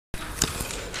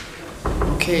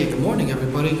Okay, good morning,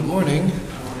 everybody. Good morning.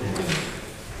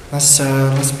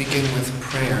 Let's begin with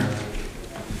prayer.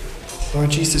 Lord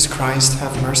Jesus Christ,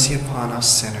 have mercy upon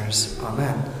us sinners.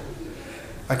 Amen.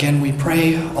 Again, we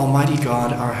pray, Almighty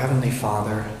God, our Heavenly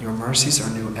Father, your mercies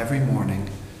are new every morning,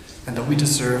 and though we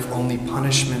deserve only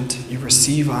punishment, you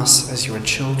receive us as your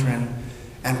children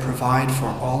and provide for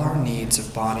all our needs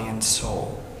of body and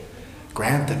soul.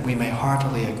 Grant that we may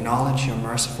heartily acknowledge your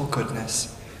merciful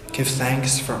goodness, give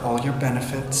thanks for all your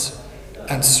benefits,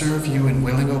 and serve you in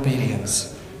willing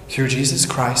obedience. Through Jesus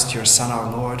Christ, your Son, our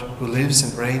Lord, who lives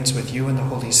and reigns with you in the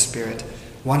Holy Spirit,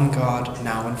 one God,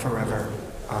 now and forever.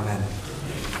 Amen.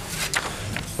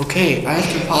 Okay, I have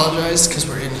to apologize because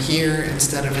we're in here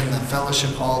instead of in the fellowship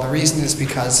hall. The reason is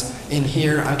because in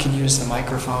here I can use the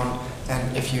microphone,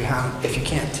 and if you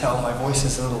can't tell, my voice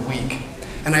is a little weak.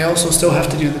 And I also still have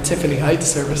to do the Tiffany Heights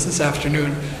service this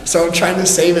afternoon, so I'm trying to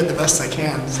save it the best I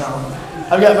can. So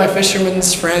I've got my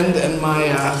fisherman's friend and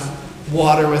my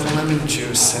water with lemon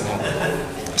juice in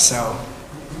it. So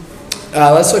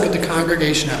let's look at the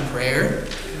congregation at prayer.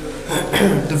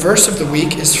 The verse of the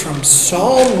week is from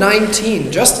Psalm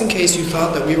 19. Just in case you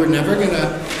thought that we were never going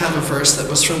to have a verse that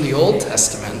was from the Old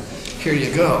Testament, here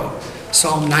you go.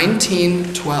 Psalm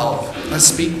 19:12. Let's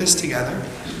speak this together.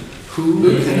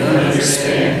 Who can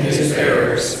understand his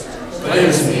errors?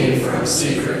 Cleanse me from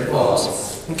secret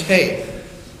faults. Okay,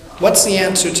 what's the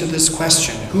answer to this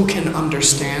question? Who can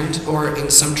understand, or in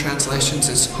some translations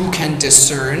is who can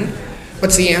discern?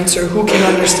 What's the answer? Who can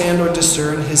understand or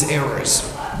discern his errors?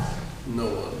 No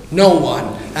one. No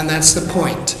one, and that's the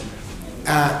point.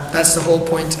 That's the whole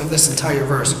point of this entire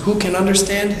verse. Who can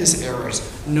understand his errors?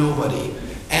 Nobody.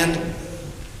 And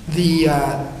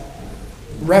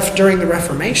during the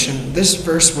Reformation, this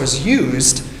verse was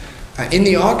used in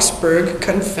the Augsburg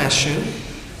Confession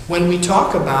when we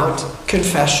talk about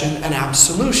confession and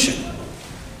absolution,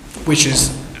 which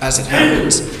is, as it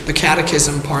happens, the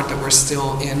catechism part that we're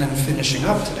still in and finishing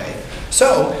up today.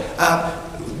 So,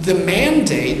 the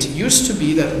mandate used to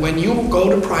be that when you go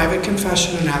to private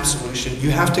confession and absolution,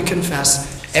 you have to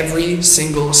confess every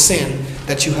single sin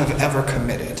that you have ever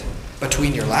committed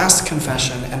between your last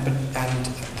confession and the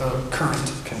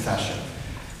current confession.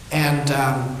 And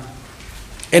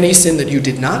any sin that you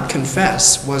did not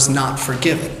confess was not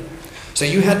forgiven. So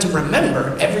you had to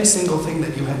remember every single thing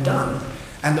that you had done.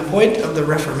 And the point of the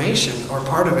Reformation, or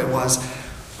part of it, was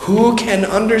who can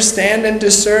understand and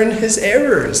discern his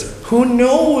errors? Who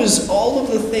knows all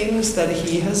of the things that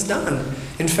he has done?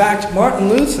 In fact, Martin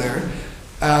Luther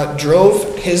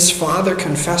drove his father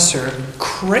confessor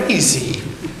crazy,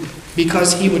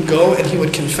 because he would go and he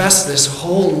would confess this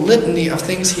whole litany of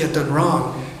things he had done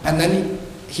wrong, and then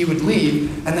he would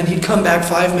leave, and then he'd come back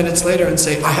 5 minutes later and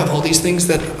say, I have all these things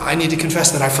that I need to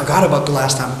confess that I forgot about the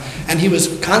last time. And he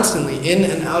was constantly in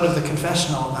and out of the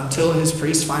confessional until his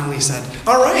priest finally said,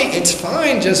 all right, it's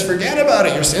fine, just forget about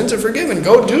it. Your sins are forgiven.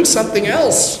 Go do something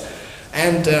else.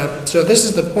 And so this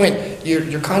is the point.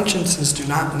 Your consciences do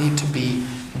not need to be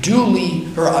unduly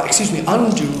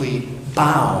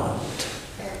bound.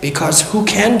 Because who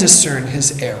can discern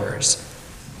his errors?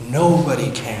 Nobody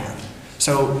can.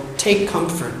 So take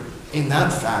comfort in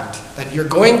that fact that you're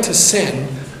going to sin,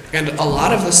 and a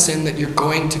lot of the sin that you're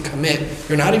going to commit,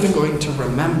 you're not even going to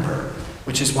remember,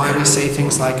 which is why we say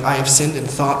things like, I have sinned in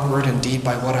thought, word, and deed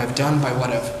by what I've done, by what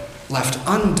I've left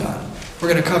undone. We're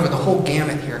going to cover the whole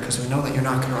gamut here because we know that you're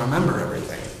not going to remember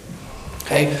everything.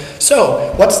 Okay,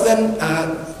 so what's then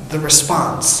the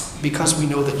response? Because we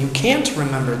know that you can't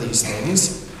remember these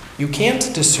things, you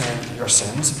can't discern your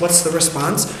sins. What's the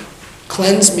response?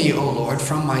 Cleanse me, O Lord,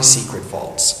 from my secret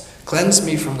faults. Cleanse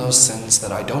me from those sins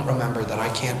that I don't remember, that I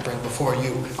can't bring before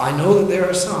you. I know that there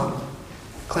are some.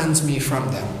 Cleanse me from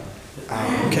them.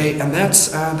 Okay, and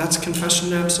that's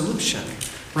confession and absolution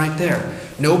right there.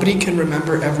 Nobody can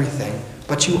remember everything,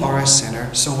 but you are a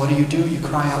sinner. So what do? You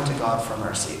cry out to God for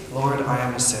mercy. Lord, I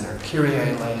am a sinner. Kyrie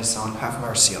eleison, have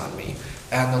mercy on me.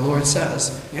 And the Lord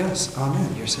says, yes,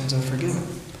 amen, your sins are forgiven.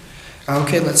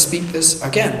 Okay, let's speak this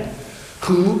again.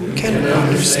 Who can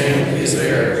understand his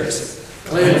errors?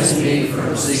 Cleanse me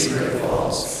from secret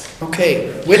faults.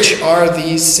 Okay, which are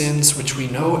these sins which we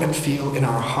know and feel in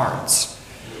our hearts?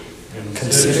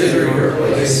 Consider your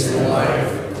place in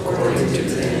life according to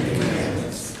the Ten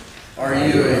Commandments. Are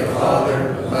you a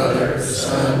father, mother,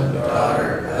 son,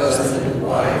 daughter, husband,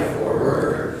 wife, or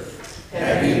worker?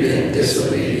 Have you been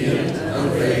disobedient,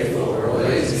 unfaithful, or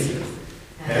lazy?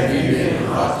 Have you been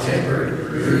hot-tempered,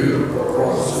 rude, or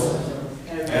quarrelsome?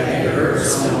 Have you hurt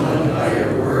someone by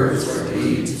your words or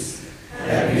deeds?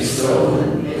 Have you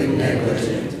stolen, been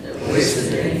negligent,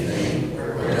 wasted anything,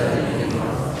 or done any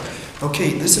harm?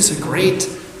 Okay, this is a great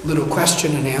little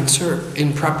question and answer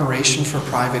in preparation for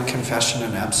private confession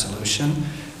and absolution.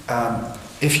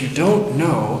 If you don't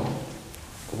know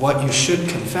what you should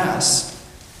confess,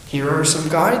 here are some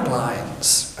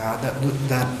guidelines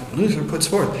that Luther puts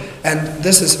forth. And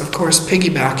this is, of course,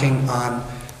 piggybacking on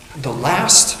the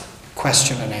last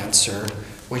question and answer,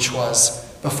 which was,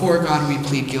 before God we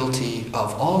plead guilty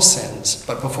of all sins,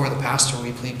 but before the pastor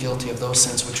we plead guilty of those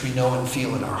sins which we know and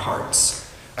feel in our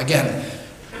hearts. Again,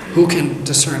 who can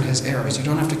discern his errors? You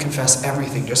don't have to confess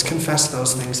everything. Just confess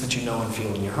those things that you know and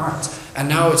feel in your hearts. And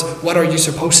now it's, what are you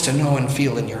supposed to know and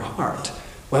feel in your heart?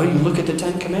 Well, you look at the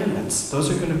 10 Commandments. Those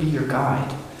are going to be your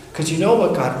guide. Because you know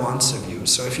what God wants of you.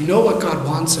 So if you know what God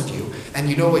wants of you, and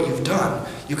you know what you've done,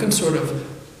 you can sort of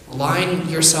line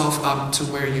yourself up to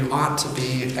where you ought to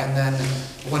be, and then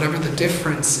whatever the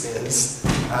difference is,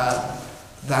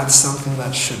 that's something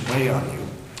that should weigh on you.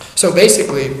 So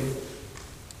basically,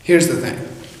 here's the thing.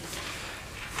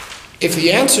 If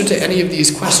the answer to any of these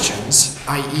questions,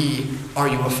 i.e., are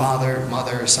you a father,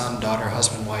 mother, son, daughter,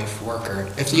 husband, wife, worker,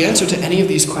 if the answer to any of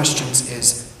these questions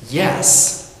is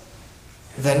yes,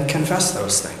 then confess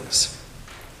those things.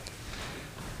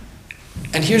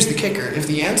 And here's the kicker. If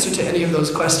the answer to any of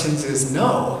those questions is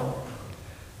no,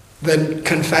 then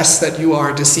confess that you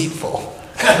are deceitful.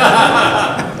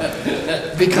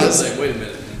 Because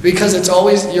it's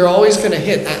always, you're always going to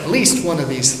hit at least one of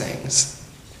these things.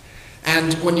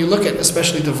 And when you look at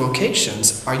especially the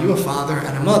vocations, are you a father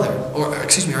and a mother? Or,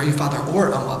 excuse me, are you a father or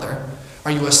a mother?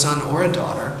 Are you a son or a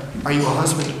daughter? Are you a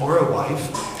husband or a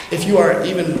wife? If you are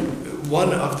even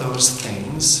one of those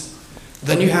things,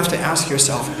 then you have to ask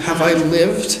yourself, have I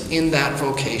lived in that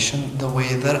vocation the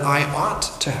way that I ought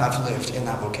to have lived in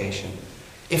that vocation?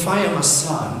 If I am a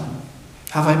son,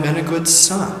 have I been a good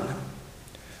son?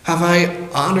 Have I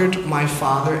honored my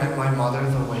father and my mother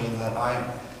the way that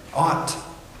I ought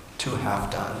to have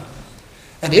done?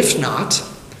 And if not,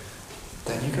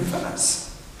 then you confess.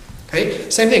 Okay?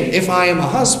 Same thing. If I am a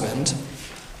husband,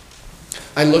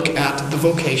 I look at the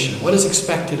vocation. What is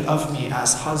expected of me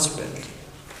as husband?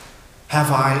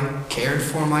 Have I cared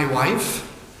for my wife?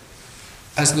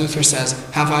 As Luther says,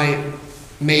 have I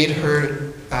made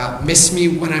her miss me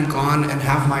when I'm gone and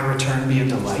have my return be a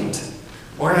delight?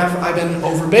 Or have I been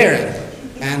overbearing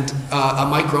and a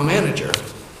micromanager?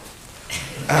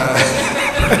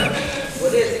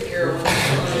 What is it, Carolyn?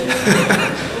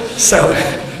 So,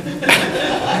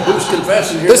 who's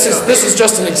confessing here? This is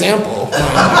just an example.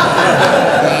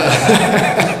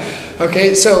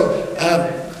 Okay, so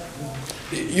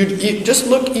you just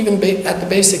look even at the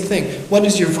basic thing. What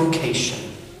is your vocation?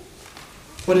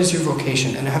 What is your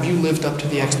vocation? And have you lived up to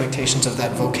the expectations of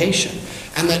that vocation?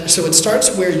 And so it starts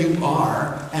where you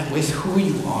are and with who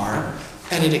you are,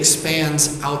 and it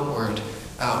expands outward.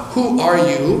 Who are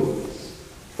you?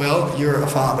 Well, you're a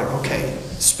father. Okay.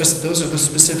 Those are the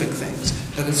specific things.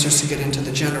 Then it's just to get into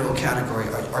the general category.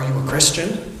 Are you a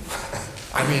Christian?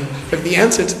 I mean, if the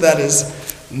answer to that is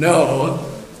no,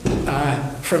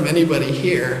 from anybody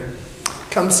here,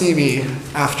 come see me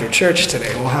after church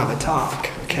today. We'll have a talk,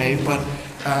 okay? But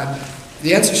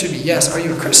the answer should be yes. Are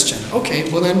you a Christian? Okay,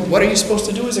 well then what are you supposed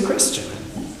to do as a Christian?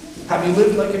 Have you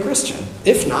lived like a Christian?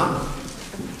 If not,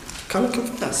 come and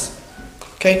confess.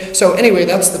 Okay, so anyway,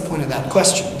 that's the point of that.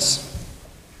 Questions?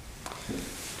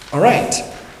 All right.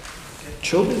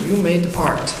 Children, you may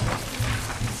depart.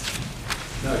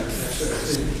 No, if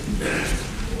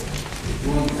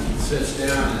one sits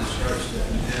down and starts to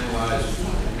analyze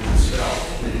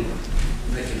himself,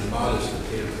 making a modest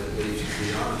attempt at least to be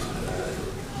honest about it,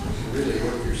 you really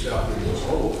work yourself into a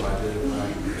hole by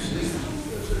identifying your sins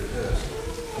because they're just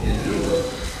innumerable.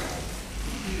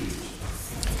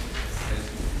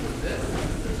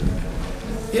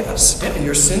 Yes, yeah,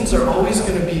 your sins are always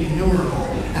going to be innumerable,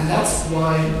 and that's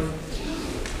why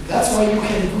you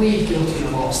can plead guilty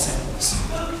of all sins.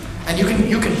 And you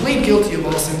can plead guilty of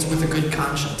all sins with a good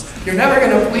conscience. You're never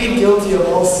going to plead guilty of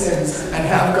all sins and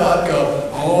have God go,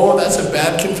 oh, that's a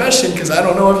bad confession because I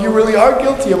don't know if you really are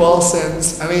guilty of all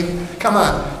sins. I mean, come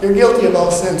on, you're guilty of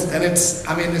all sins, and it's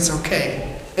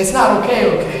okay. It's not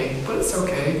okay, but it's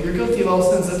okay. You're guilty of all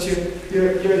sins. That's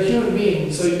you're a human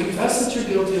being, so you confess that you're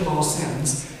guilty of all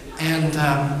sins, and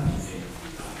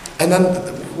then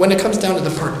when it comes down to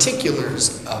the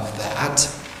particulars of that,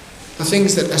 the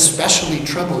things that especially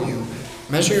trouble you,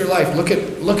 measure your life. Look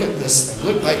at this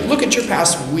thing. Look at your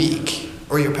past week,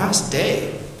 or your past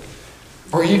day,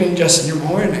 or even just your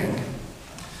morning.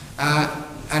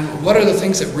 And what are the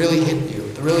things that really hit you?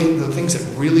 The things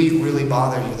that really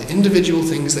bother you. The individual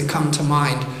things that come to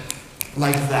mind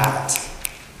like that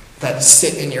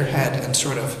sit in your head and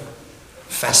sort of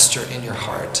fester in your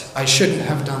heart. I shouldn't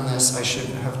have done this, I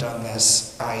shouldn't have done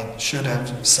this, I should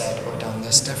have said or done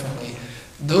this differently.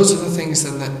 Those are the things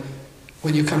then that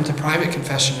when you come to private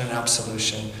confession and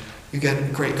absolution, you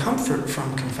get great comfort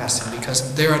from confessing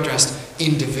because they're addressed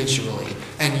individually.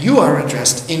 And you are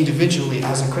addressed individually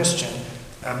as a Christian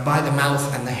by the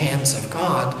mouth and the hands of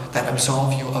God that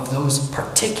absolve you of those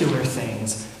particular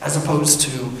things, as opposed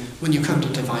to when you come to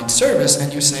divine service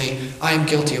and you say, I am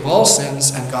guilty of all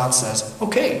sins, and God says,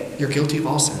 okay, you're guilty of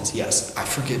all sins. Yes, I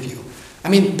forgive you. I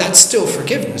mean, that's still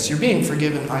forgiveness. You're being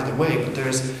forgiven either way, but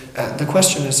there's the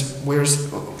question is,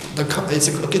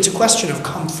 it's a question of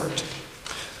comfort.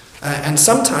 And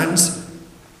sometimes,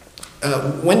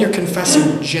 when you're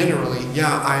confessing generally,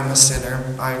 yeah, I'm a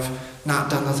sinner, I've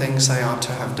not done the things I ought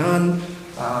to have done,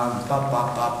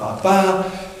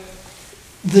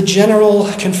 the general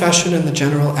confession and the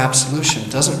general absolution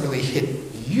doesn't really hit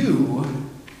you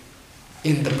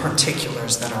in the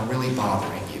particulars that are really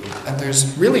bothering you. And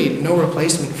there's really no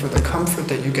replacement for the comfort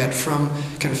that you get from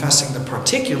confessing the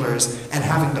particulars and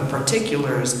having the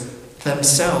particulars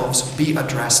themselves be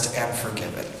addressed and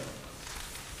forgiven.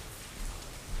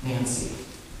 Nancy,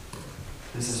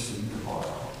 this is for you to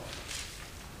borrow.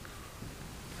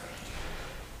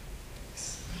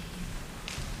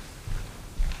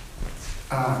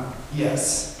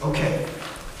 Yes, okay.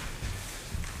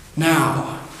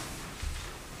 Now,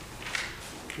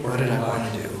 what did I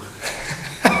want to do?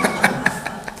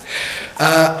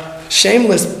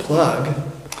 Shameless plug.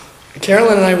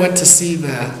 Carolyn and I went to see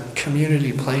the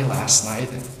community play last night,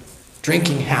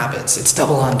 Drinking Habits. It's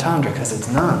double entendre because it's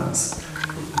nuns.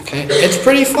 Okay, it's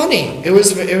pretty funny. It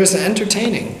was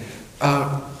entertaining.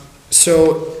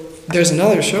 So there's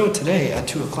another show today at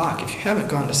 2 o'clock. If you haven't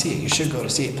gone to see it, you should go to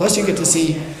see it. Plus you get to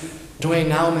see Dwayne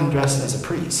Nauman dressed as a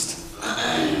priest,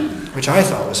 which I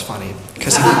thought was funny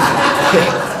because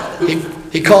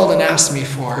he called and asked me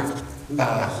for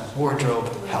wardrobe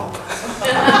help.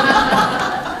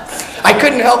 I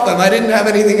couldn't help him. I didn't have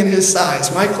anything in his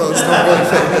size. My clothes don't really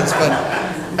fit his, but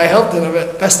I helped him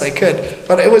the best I could.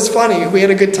 But it was funny. We had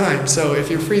a good time. So if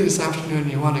you're free this afternoon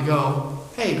and you want to go,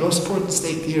 hey, go support the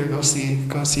State Theater. Go see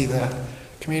the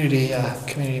community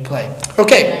play.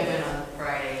 Okay. I went on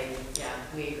Friday. Yeah,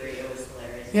 we agree. It was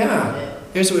hilarious. Yeah.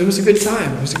 It was a good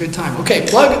time. It was a good time. Okay,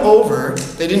 plug over.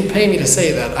 They didn't pay me to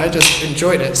say that. I just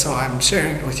enjoyed it, so I'm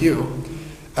sharing it with you.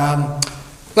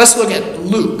 Let's look at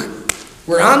Luke.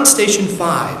 We're on station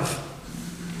 5.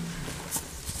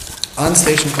 On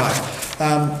station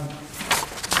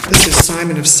 5. This is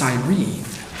Simon of Cyrene.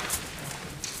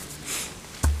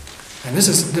 And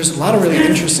there's a lot of really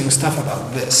interesting stuff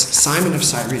about this. Simon of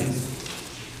Cyrene.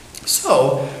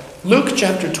 So, Luke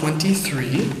chapter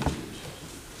 23,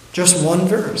 just one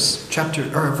verse.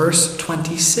 Verse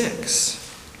 26.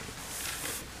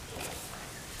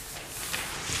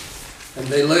 And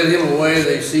they led him away.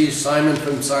 They seized Simon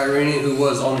from Cyrene, who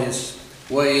was on his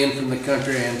way in from the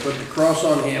country, and put the cross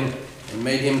on him and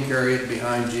made him carry it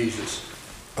behind Jesus.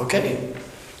 Okay,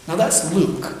 now that's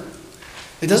Luke.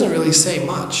 It doesn't really say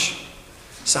much.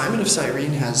 Simon of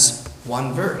Cyrene has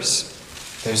one verse.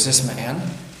 There's this man.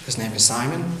 His name is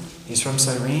Simon. He's from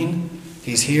Cyrene.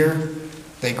 He's here.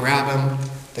 They grab him.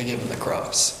 They give him the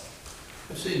cross.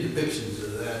 I've seen depictions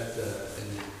of that, and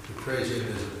it portrays him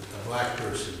as a black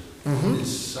person. Mm-hmm.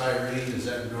 Is Cyrene, is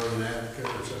that in Northern Africa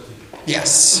or something?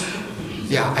 Yes.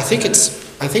 Yeah, I think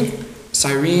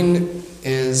Cyrene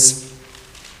is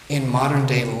in modern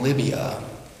day Libya.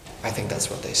 I think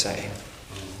that's what they say. Okay.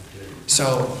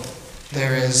 So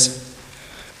there is,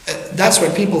 that's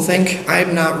what people think.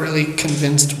 I'm not really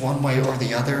convinced one way or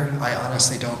the other. I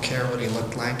honestly don't care what he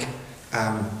looked like.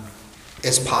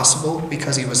 It's possible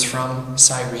because he was from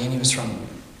Cyrene, he was from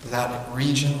that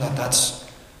region,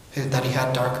 that he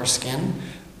had darker skin.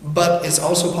 But it's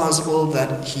also possible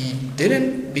that he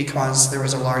didn't because there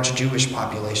was a large Jewish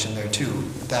population there too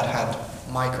that had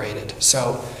migrated.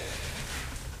 So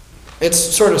it's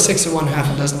sort of 6 of one, half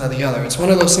a dozen of the other. It's one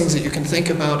of those things that you can think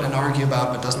about and argue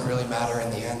about, but doesn't really matter in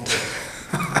the end.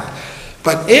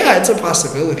 But yeah, it's a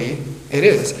possibility. It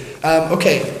is.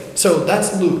 Okay, so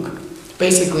that's Luke.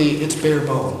 Basically, it's bare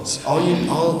bones. All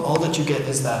that you get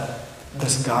is that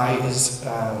this guy is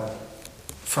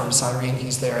from Cyrene.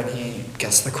 He's there and he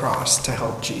gets the cross to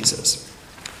help Jesus.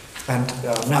 And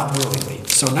not willingly.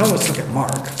 So now let's look at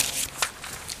Mark.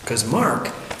 Because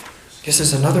Mark, this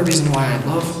is another reason why I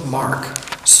love Mark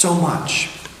so much,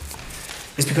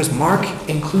 is because Mark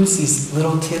includes these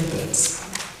little tidbits,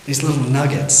 these little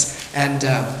nuggets. And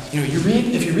if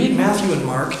you read Matthew and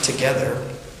Mark together,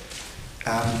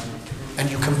 and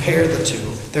you compare the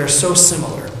two, they're so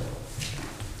similar.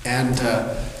 And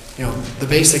The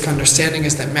basic understanding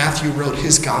is that Matthew wrote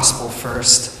his gospel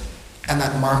first, and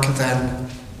that Mark then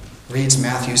reads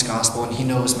Matthew's gospel, and he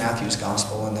knows Matthew's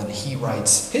gospel, and then he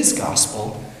writes his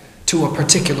gospel to a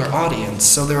particular audience.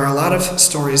 So there are a lot of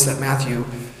stories that Matthew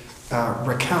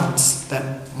recounts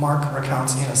that Mark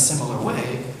recounts in a similar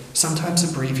way, sometimes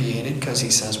abbreviated because he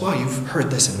says, well, you've heard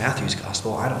this in Matthew's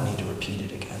gospel, I don't need to repeat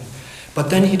it again. But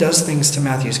then he does things to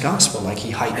Matthew's gospel, like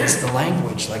he heightens the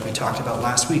language, like we talked about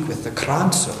last week with the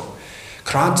kranzo.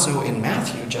 Kranzo in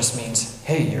Matthew just means,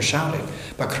 hey, you're shouting.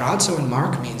 But kranzo in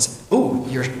Mark means, oh,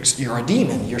 you're a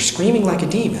demon. You're screaming like a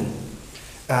demon.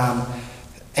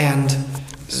 And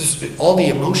all the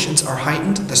emotions are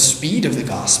heightened. The speed of the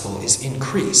gospel is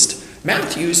increased.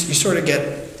 Matthew's, you sort of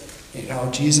get,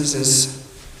 Jesus is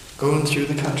going through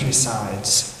the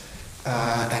countrysides,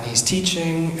 and he's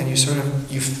teaching, and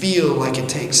you feel like it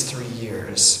takes 3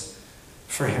 years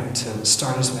for him to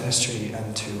start his ministry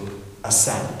and to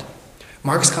ascend.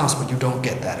 Mark's gospel, you don't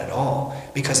get that at all,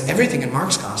 because everything in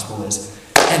Mark's gospel is,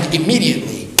 and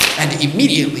immediately, and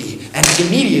immediately, and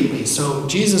immediately. So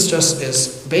Jesus just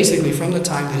is basically from the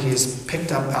time that he is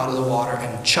picked up out of the water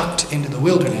and chucked into the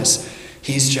wilderness,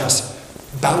 he's just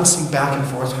bouncing back and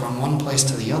forth from one place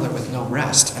to the other with no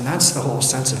rest. And that's the whole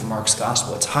sense of Mark's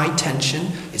gospel. It's high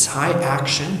tension, it's high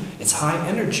action, it's high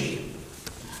energy.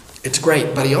 It's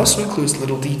great, but he also includes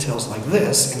little details like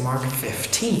this in Mark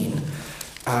 15,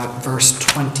 verse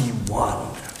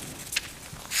 21.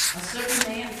 A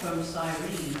certain man from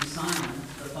Cyrene, Simon,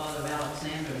 the father of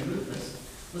Alexander and Rufus,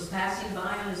 was passing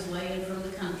by on his way in from the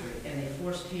country, and they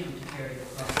forced him to carry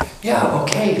the cross. Yeah,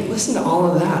 okay, listen to all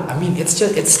of that. I mean, it's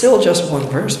still just one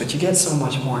verse, but you get so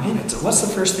much more in it. So what's the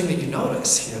first thing that you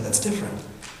notice here that's different?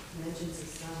 It mentions his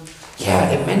son. Yeah,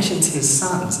 it mentions his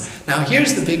sons. Now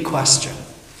here's the big question.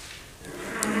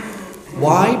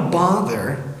 Why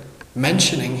bother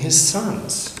mentioning his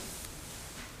sons?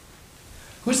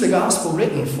 Who's the gospel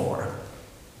written for?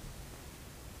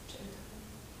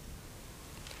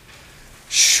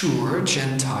 Sure,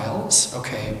 Gentiles.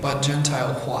 Okay, but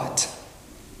Gentile what?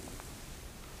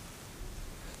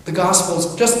 The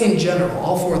Gospels, just in general,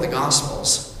 all four of the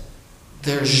Gospels,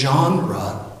 their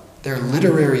genre, their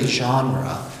literary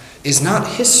genre, is not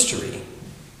history.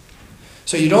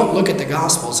 So you don't look at the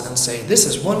Gospels and say, this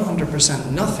is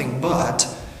 100% nothing but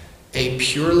a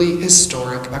purely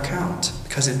historic account,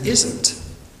 because it isn't.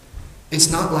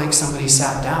 It's not like somebody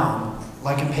sat down,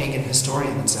 like a pagan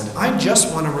historian, and said, I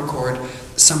just want to record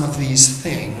some of these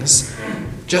things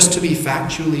just to be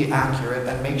factually accurate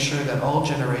and make sure that all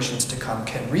generations to come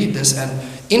can read this and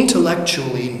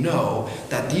intellectually know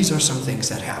that these are some things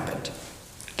that happened.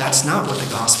 That's not what the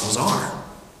Gospels are.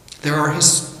 There are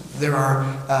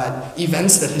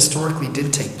events that historically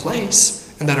did take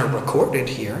place and that are recorded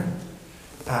here,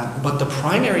 but the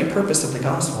primary purpose of the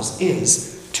Gospels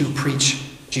is to preach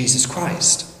Jesus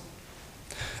Christ.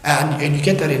 And you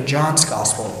get that in John's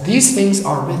Gospel. These things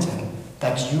are written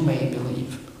that you may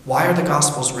believe. Why are the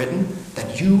Gospels written?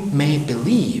 That you may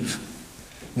believe.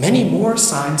 Many more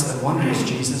signs and wonders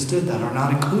Jesus did that are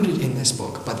not included in this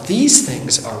book, but these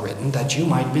things are written that you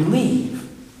might believe.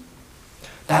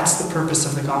 That's the purpose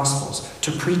of the Gospels,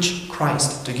 to preach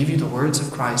Christ, to give you the words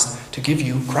of Christ, to give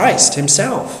you Christ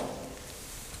himself.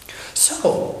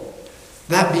 So,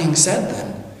 that being said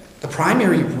then, the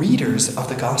primary readers of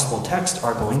the Gospel text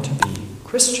are going to be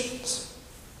Christians.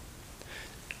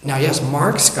 Now, yes,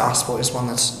 Mark's Gospel is one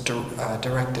that's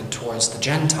directed towards the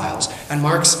Gentiles, and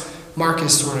Mark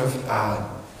is sort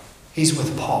of, he's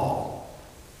with Paul.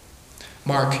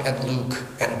 Mark and Luke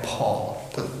and Paul,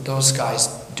 those guys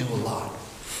do a lot.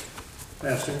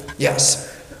 Pastor?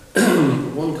 Yes.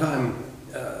 One time,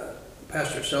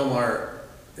 Pastor Selmar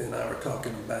and I were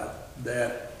talking about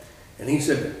that, and he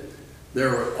said there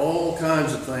were all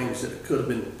kinds of things that could have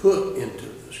been put into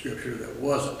the Scripture that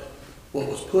wasn't. What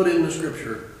was put in the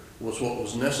Scripture was what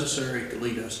was necessary to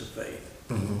lead us to faith.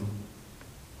 Mm-hmm.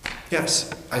 Yes,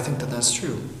 I think that that's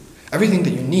true. Everything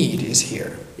that you need is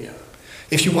here. Yeah.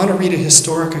 If you want to read a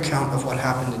historic account of what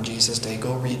happened in Jesus' day,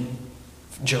 go read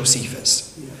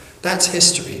Josephus. Yeah. That's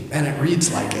history, and it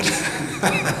reads like it.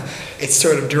 It's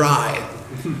sort of dry.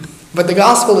 But the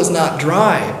gospel is not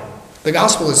dry. The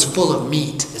gospel is full of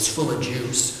meat. It's full of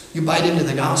juice. You bite into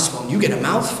the gospel, and you get a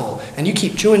mouthful, and you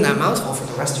keep chewing that mouthful for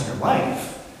the rest of your life.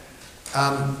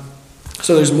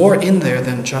 So there's more in there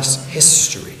than just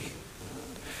history.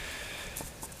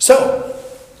 So,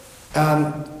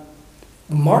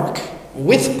 Mark,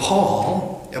 with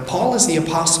Paul is the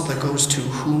apostle that goes to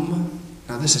whom?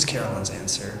 Now this is Carolyn's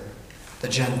answer. The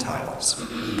Gentiles.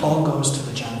 Paul goes to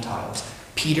the Gentiles.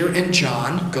 Peter and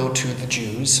John go to the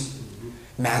Jews.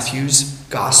 Matthew's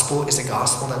gospel is a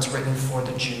gospel that's written for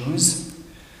the Jews.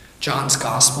 John's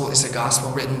gospel is a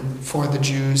gospel written for the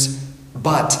Jews,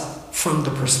 but from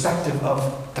the perspective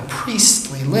of the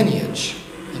priestly lineage.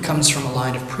 He comes from a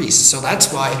line of priests. So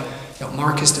that's why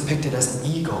Mark is depicted as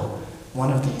an eagle.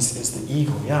 One of these is the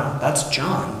eagle. Yeah, that's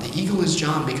John. The eagle is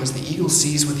John because the eagle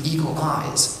sees with eagle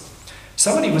eyes.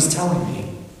 Somebody was telling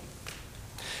me,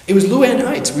 it was Luann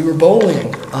Heights. We were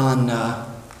bowling on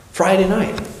Friday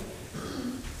night.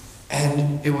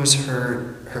 And it was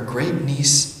her great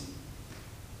niece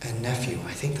and nephew.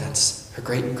 I think that's her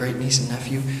great niece and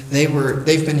nephew.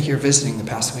 They've been here visiting the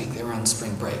past week. They were on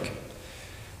spring break.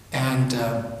 And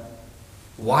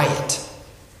Wyatt,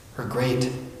 her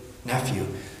great nephew,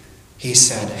 he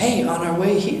said, "Hey, on our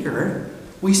way here,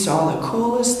 we saw the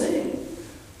coolest thing.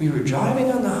 We were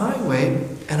driving on the highway,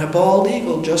 and a bald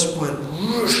eagle just went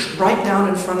whoosh right down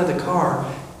in front of the car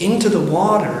into the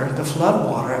water, the flood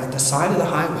water at the side of the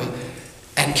highway,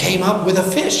 and came up with a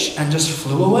fish and just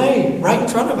flew away right in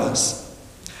front of us."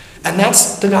 And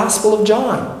that's the Gospel of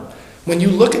John. When you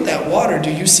look at that water,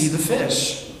 do you see the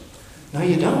fish? No,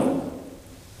 you don't.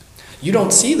 You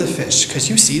don't see the fish because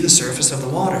you see the surface of the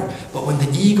water. But when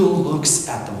the eagle looks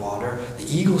at the water,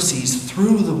 the eagle sees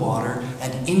through the water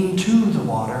and into the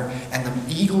water, and the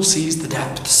eagle sees the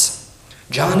depths.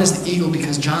 John is the eagle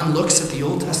because John looks at the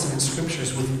Old Testament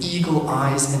scriptures with eagle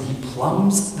eyes, and he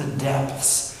plumbs the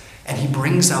depths, and he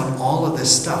brings out all of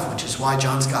this stuff, which is why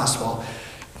John's gospel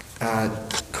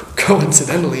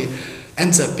coincidentally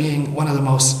ends up being one of the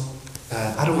most,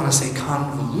 I don't want to say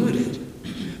convoluted,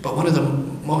 but one of the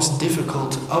most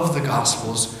difficult of the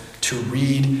Gospels to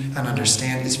read and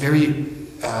understand. It's very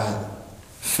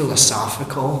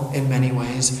philosophical in many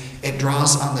ways. It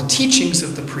draws on the teachings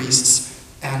of the priests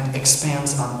and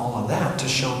expands on all of that to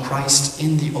show Christ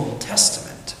in the Old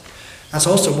Testament. That's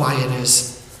also why it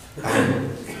is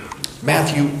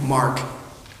Matthew, Mark,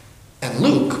 and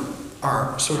Luke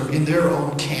are sort of in their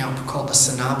own camp called the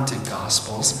Synoptic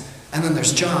Gospels. And then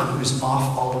there's John, who's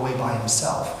off all the way by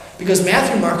himself. Because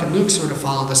Matthew, Mark, and Luke sort of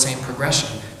follow the same progression,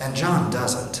 and John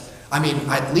doesn't. I mean,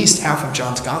 at least half of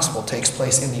John's gospel takes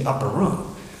place in the upper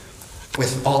room,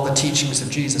 with all the teachings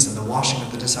of Jesus and the washing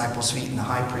of the disciples' feet and the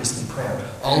high priestly prayer.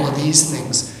 All of these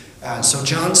things. So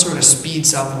John sort of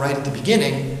speeds up right at the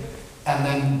beginning, and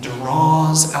then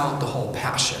draws out the whole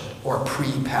passion, or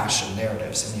pre-passion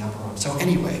narratives in the upper room. So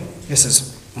anyway, this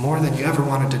is more than you ever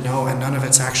wanted to know, and none of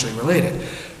it's actually related.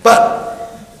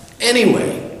 But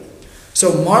anyway,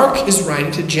 so Mark is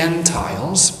writing to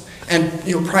Gentiles, and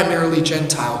primarily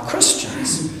Gentile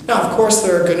Christians. Now, of course,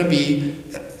 there are going to be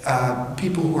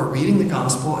people who are reading the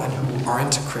gospel and who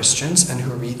aren't Christians, and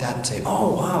who read that and say,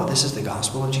 "Oh, wow, this is the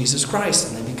gospel of Jesus Christ,"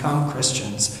 and they become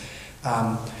Christians.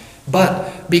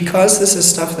 But because this is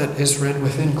stuff that is read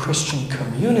within Christian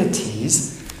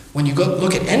communities, when you go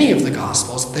look at any of the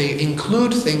gospels, they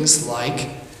include things like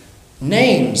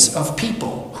names of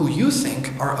people who you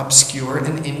think are obscure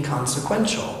and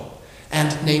inconsequential,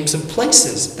 and names of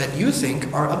places that you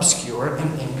think are obscure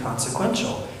and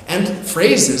inconsequential, and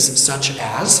phrases such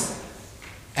as,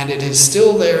 "and it is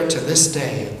still there to this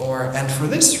day," or "and for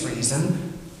this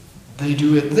reason they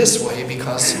do it this way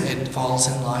because it falls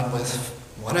in line with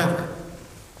whatever."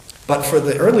 But for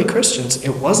the early Christians,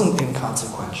 it wasn't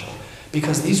inconsequential,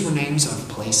 because these were names of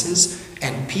places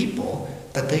and people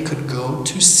that they could go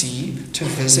to see, to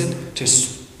visit, to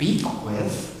speak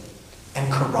with, and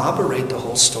corroborate the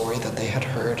whole story that they had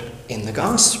heard in the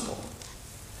gospel.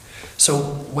 So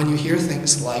when you hear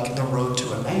things like the road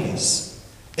to Emmaus,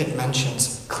 it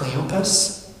mentions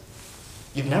Cleopas.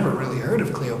 You've never really heard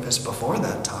of Cleopas before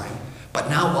that time, but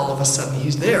now all of a sudden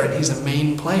he's there and he's a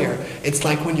main player. It's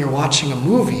like when you're watching a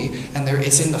movie and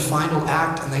it's in the final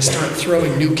act and they start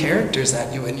throwing new characters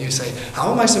at you, and you say,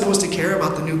 "How am I supposed to care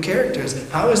about the new characters?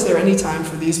 How is there any time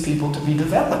for these people to be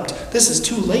developed? This is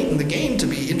too late in the game to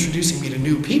be introducing me to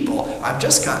new people. I've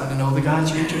just gotten to know the guys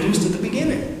you introduced at the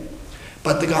beginning."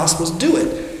 But the Gospels do it.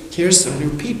 Here's some new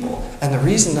people. And the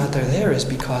reason that they're there is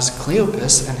because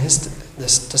Cleopas and his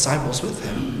disciples with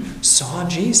him saw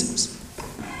Jesus.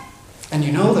 And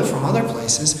you know that from other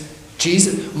places,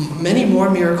 many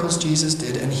more miracles Jesus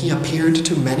did, and he appeared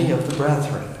to many of the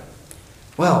brethren.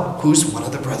 Well, who's one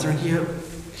of the brethren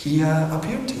he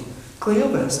appeared to?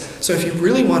 Cleopas. So if you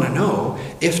really want to know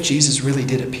if Jesus really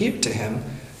did appear to him,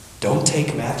 don't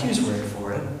take Matthew's word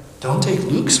for it. Don't take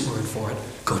Luke's word for it.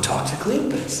 Go talk to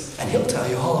Cleopas, and he'll tell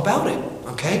you all about it.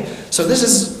 Okay? So this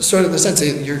is sort of the sense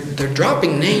that they're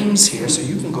dropping names here, so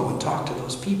you can go and talk to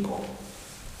those people.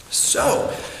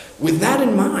 So, with that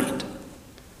in mind,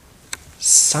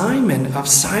 Simon of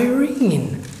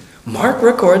Cyrene Mark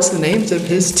records the names of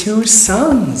his 2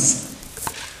 sons.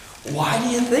 Why do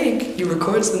you think he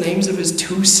records the names of his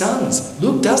 2 sons?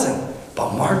 Luke doesn't,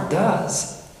 but Mark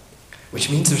does. Which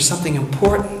means there's something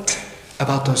important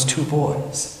about those 2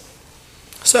 boys.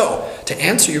 So, to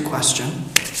answer your question,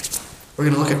 we're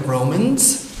going to look at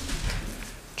Romans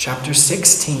chapter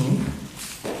 16.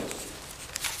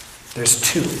 There's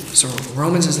 2. So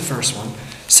Romans is the first one.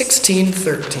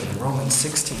 16:13. Romans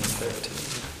 16:13.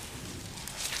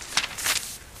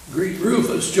 Greet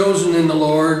Rufus, chosen in the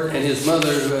Lord, and his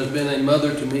mother, who has been a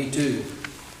mother to me too.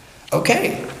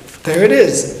 Okay, there it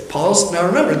is. Now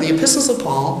remember, the epistles of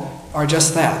Paul are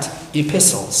just that,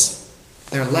 epistles.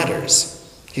 They're letters.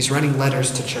 He's writing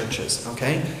letters to churches,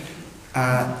 okay?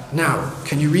 Now,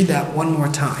 can you read that one more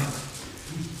time?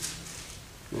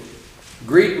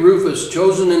 Greet Rufus,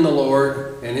 chosen in the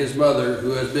Lord, and his mother,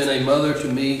 who has been a mother to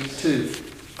me too.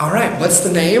 All right, what's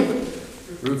the name?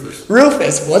 Rufus.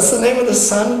 Rufus. What's the name of the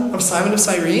son of Simon of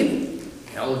Cyrene?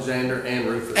 Alexander and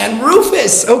Rufus. And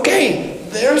Rufus. Okay,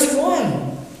 there's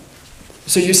one.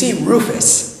 So you see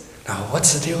Rufus. Now,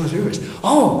 what's the deal with Rufus?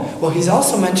 Oh, well, he's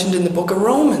also mentioned in the book of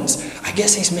Romans. I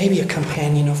guess he's maybe a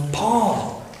companion of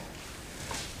Paul.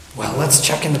 Well, let's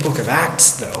check in the book of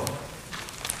Acts, though.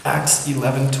 Acts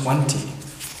 11:20.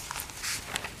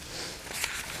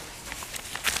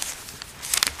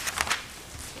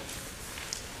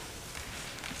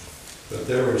 But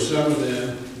there were some of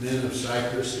them, men of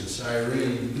Cyprus and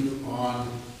Cyrene, who on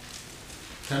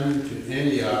coming to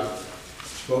Antioch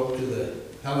spoke to the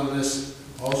Hellenists,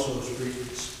 also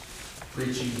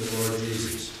preaching the Lord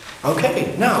Jesus.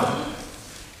 Okay, now,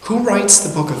 who writes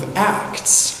the book of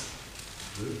Acts?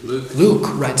 Luke. Luke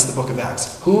writes the book of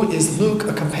Acts. Who is Luke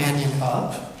a companion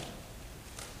of?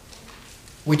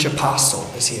 Which apostle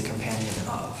is he a companion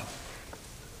of?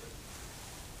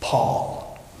 Paul.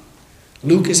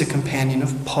 Luke is a companion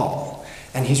of Paul,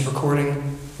 and he's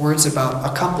recording words about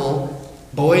a couple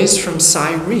boys from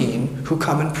Cyrene who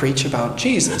come and preach about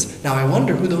Jesus. Now I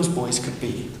wonder who those boys could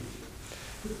be.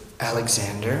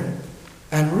 Alexander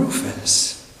and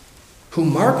Rufus, who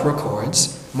Mark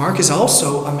records. Mark is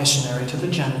also a missionary to the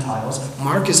Gentiles.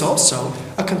 Mark is also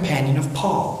a companion of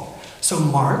Paul. So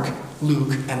Mark,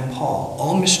 Luke, and Paul,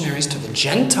 all missionaries to the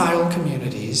Gentile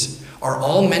communities, are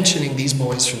all mentioning these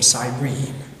boys from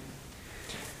Cyrene.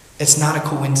 It's not a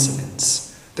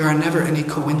coincidence. There are never any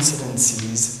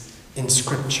coincidences in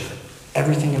Scripture.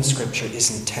 Everything in Scripture is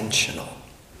intentional.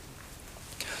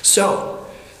 So,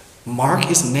 Mark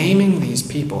is naming these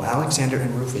people, Alexander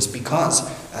and Rufus, because,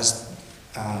 as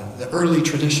the early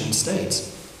tradition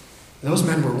states, those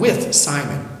men were with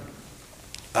Simon.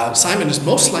 Simon is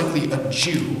most likely a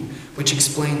Jew, which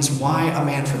explains why a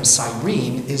man from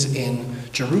Cyrene is in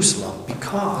Jerusalem,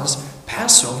 because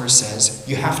Passover says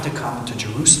you have to come to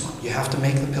Jerusalem. You have to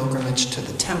make the pilgrimage to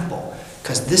the temple,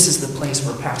 because this is the place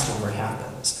where Passover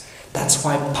happens. That's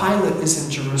why Pilate is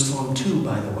in Jerusalem too,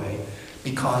 by the way,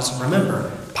 because remember,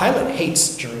 Pilate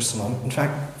hates Jerusalem. In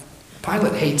fact,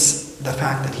 Pilate hates the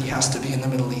fact that he has to be in the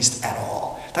Middle East at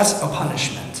all. That's a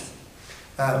punishment.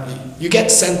 You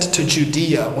get sent to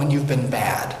Judea when you've been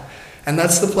bad. And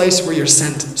that's the place where you're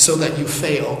sent so that you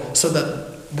fail, so that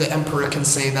the emperor can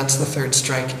say, that's the 3rd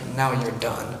strike, now you're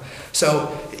done.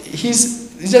 So he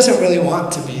doesn't really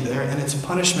want to be there, and it's a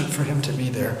punishment for him to be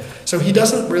there. So he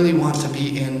doesn't really want to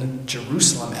be in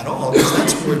Jerusalem at all,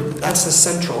 because that's the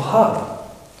central hub.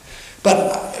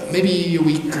 But maybe a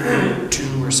week or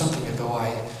 2 or something ago,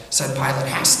 I said Pilate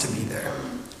has to be there,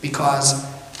 because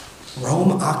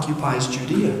Rome occupies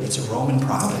Judea. It's a Roman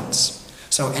province.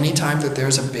 So anytime that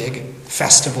there's a big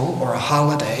festival or a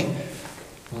holiday,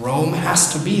 Rome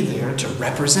has to be there to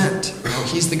represent.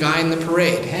 He's the guy in the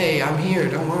parade. Hey, I'm here,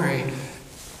 don't worry.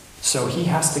 So he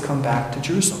has to come back to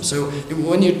Jerusalem. So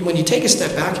when you take a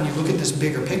step back and you look at this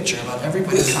bigger picture about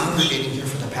everybody congregating here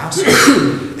for the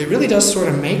Passover, it really does sort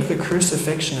of make the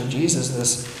crucifixion of Jesus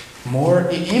this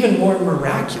even more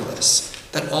miraculous,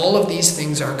 that all of these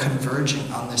things are converging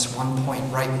on this one point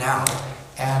right now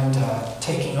and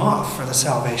taking off for the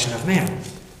salvation of man.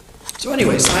 So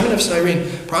anyway, Simon of Cyrene,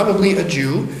 probably a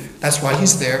Jew, that's why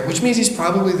he's there, which means he's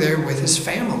probably there with his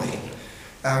family.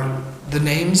 The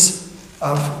names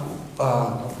of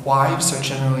wives are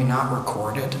generally not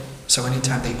recorded, so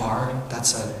anytime they are,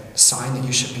 that's a sign that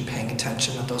you should be paying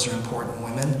attention, that those are important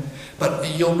women.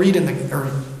 But you'll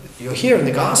hear in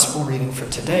the gospel reading for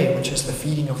today, which is the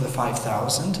feeding of the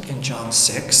 5,000 in John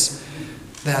 6,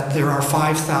 that there are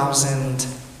 5,000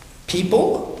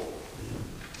 people,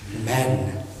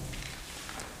 men.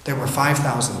 There were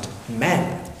 5,000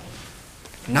 men,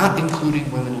 not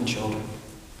including women and children.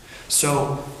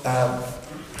 So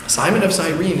Simon of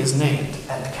Cyrene is named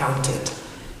and counted.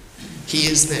 He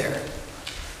is there.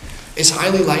 It's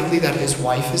highly likely that his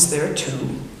wife is there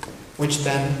too, which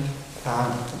then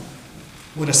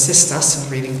would assist us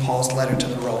in reading Paul's letter to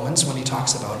the Romans when he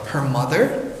talks about her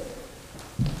mother,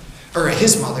 or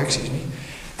his mother, excuse me.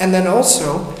 And then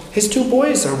also, his 2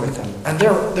 boys are with him, and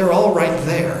they're all right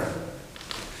there.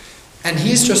 And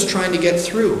he's just trying to get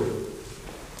through.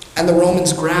 And the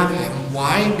Romans grab him.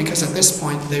 Why? Because at this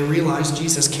point, they realize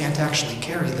Jesus can't actually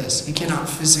carry this. He cannot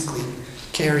physically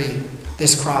carry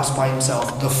this cross by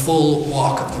himself, the full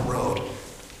walk of the road.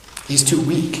 He's too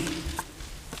weak.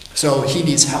 So he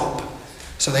needs help.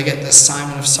 So they get this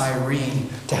Simon of Cyrene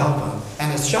to help him.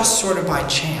 And it's just sort of by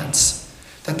chance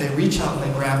that they reach out and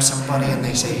they grab somebody and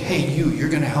they say, hey, you're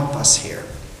going to help us here.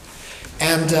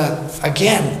 And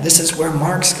again, this is where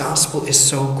Mark's gospel is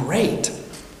so great.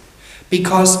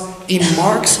 Because in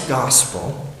Mark's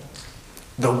gospel,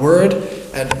 the word,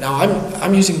 and now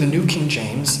I'm using the New King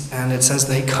James, and it says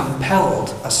they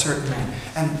compelled a certain man.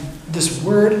 And this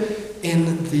word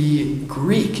in the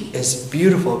Greek is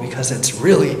beautiful because it's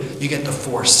really, you get the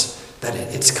force that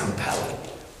it's compelling.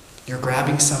 You're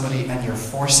grabbing somebody and you're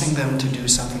forcing them to do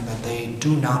something that they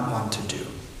do not want to do.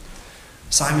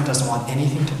 Simon doesn't want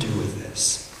anything to do with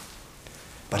this,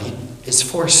 but he is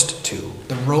forced to.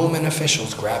 The Roman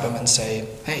officials grab him and say,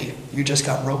 hey, you just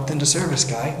got roped into service,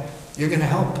 guy. You're going to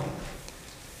help.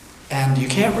 And you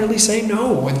can't really say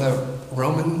no when the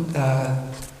Roman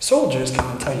soldiers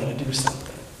come and tell you to do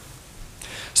something.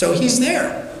 So he's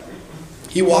there.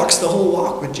 He walks the whole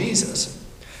walk with Jesus.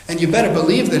 And you better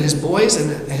believe that his boys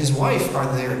and his wife are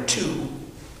there too,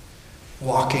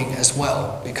 walking as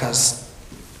well, because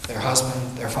their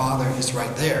husband, their father is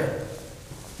right there.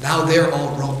 Now they're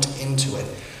all roped into it.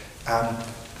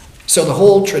 So the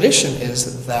whole tradition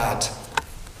is that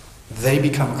they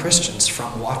become Christians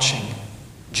from watching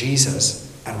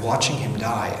Jesus and watching him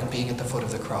die and being at the foot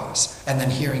of the cross, and then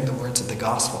hearing the words of the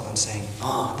gospel and saying,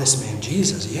 this man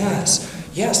Jesus,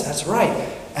 yes, that's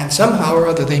right. And somehow or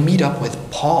other they meet up with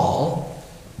Paul,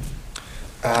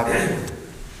 and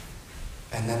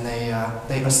then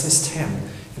they assist him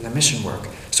in the mission work.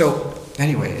 So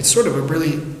anyway, it's sort of a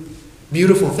really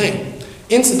beautiful thing.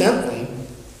 Incidentally,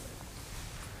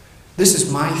 this is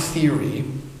my theory.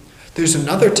 There's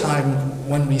another time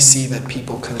when we see that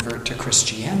people convert to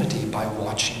Christianity by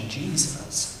watching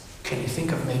Jesus. Can you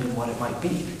think of maybe what it might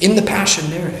be? In the Passion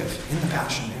narrative.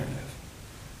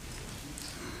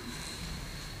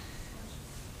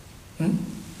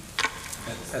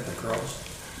 At the cross?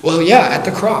 Well, yeah, at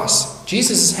the cross.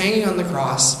 Jesus is hanging on the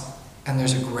cross, and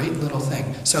there's a great little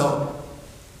thing. So,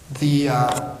 the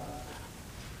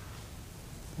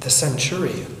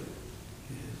centurion.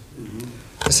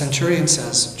 The centurion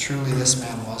says, truly this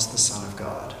man was the Son of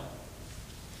God.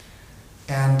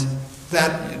 And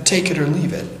that, take it or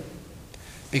leave it.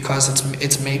 Because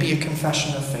it's maybe a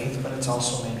confession of faith, but it's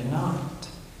also maybe not.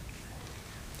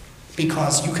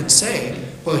 Because you could say,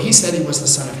 well, he said he was the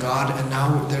Son of God, and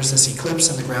now there's this eclipse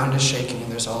and the ground is shaking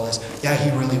and there's all this. Yeah,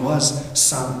 he really was the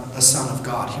Son of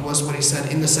God. He was what he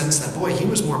said in the sense that, boy, he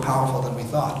was more powerful than we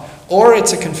thought. Or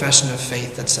it's a confession of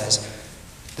faith that says,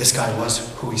 this guy was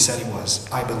who he said he was.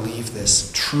 I believe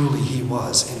this. Truly he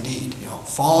was indeed.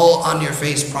 Fall on your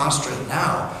face prostrate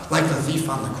now, like the thief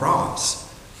on the cross.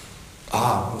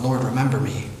 Lord, remember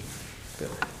me.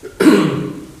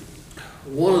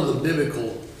 One of the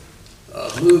biblical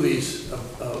movies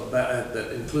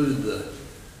that include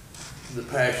the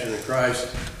Passion of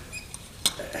Christ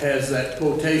has that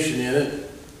quotation in it,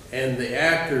 and the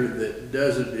actor that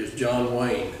does it is John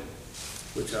Wayne,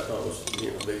 which I thought was,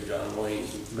 big John Wayne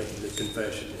making the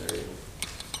confession there.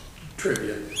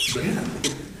 Trivia.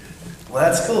 Well,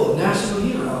 that's cool. National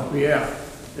hero. Yeah.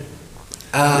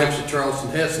 Next to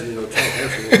Charleston Heston, Charlton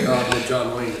Heston was God and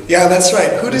John Wayne. Yeah, that's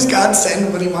right. Who does God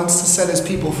send when he wants to set his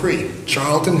people free?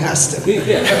 Charlton Heston.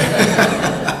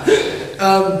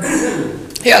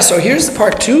 Yeah. So here's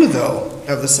part 2, though,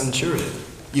 of the centurion.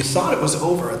 You thought it was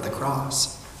over at the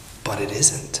cross, but it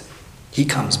isn't. He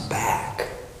comes back.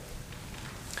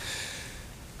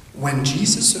 When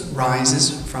Jesus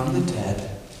rises from the dead,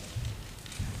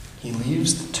 he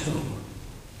leaves the tomb.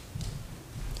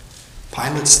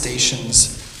 Pilate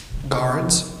stations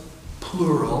guards,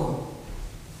 plural,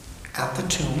 at the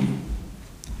tomb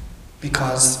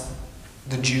because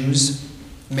the Jews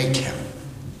make him.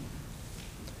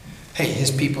 Hey,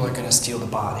 his people are going to steal the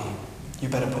body. You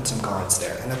better put some guards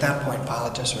there. And at that point,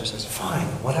 Pilate just sort of says, fine,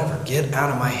 whatever, get out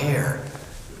of my hair.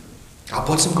 I'll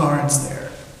put some guards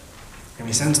there. And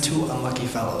he sends 2 unlucky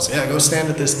fellows. Yeah, go stand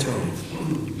at this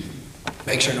tomb.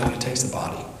 Make sure nobody takes the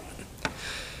body.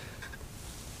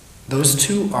 Those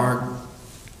two are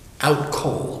out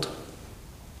cold.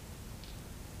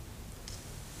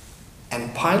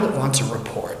 And Pilate wants a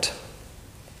report.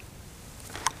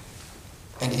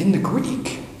 And in the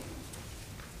Greek,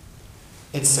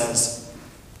 it says,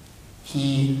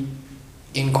 he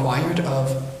inquired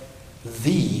of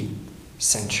the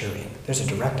centurion. There's a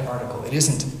direct article. It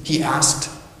isn't, he asked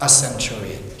a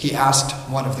centurion. He asked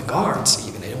one of the guards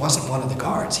even. It wasn't one of the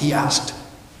guards. He asked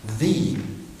the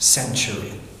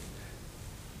centurion.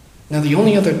 Now the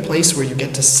only other place where you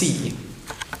get to see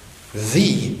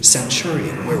the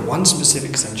centurion, where one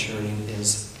specific centurion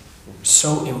is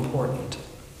so important,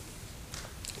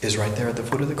 is right there at the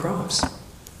foot of the cross.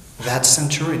 That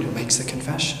centurion who makes the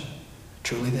confession.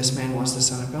 Truly this man was the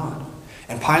Son of God.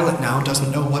 And Pilate now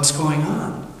doesn't know what's going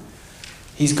on.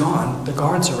 He's gone. The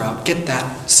guards are out. Get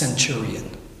that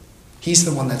centurion. He's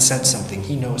the one that said something.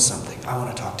 He knows something. I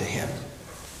want to talk to him.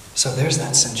 So there's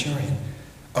that centurion.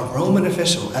 A Roman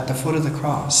official at the foot of the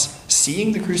cross,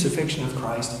 seeing the crucifixion of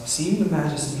Christ, seeing the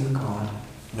majesty of God,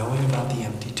 knowing about the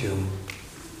empty tomb.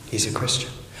 He's a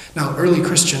Christian. Now, early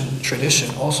Christian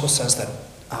tradition also says that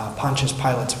Pontius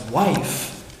Pilate's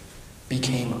wife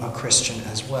became a Christian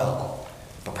as well,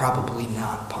 but probably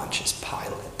not Pontius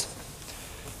Pilate.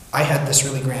 I had this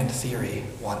really grand theory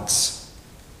once.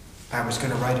 I was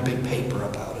going to write a big paper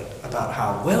about it, about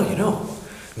how, well,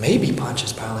 maybe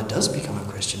Pontius Pilate does become a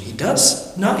Christian. He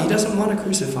doesn't want to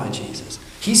crucify Jesus.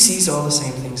 He sees all the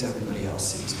same things everybody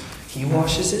else sees. He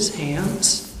washes his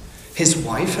hands. His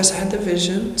wife has had the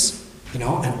visions,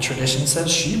 and tradition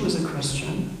says she was a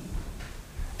Christian.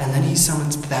 And then he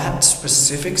summons that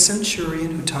specific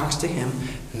centurion who talks to him.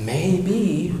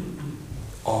 Maybe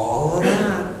all of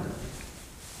that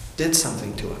did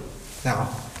something to him. Now,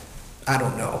 I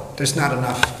don't know. There's not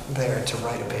enough there to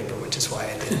write a paper, which is why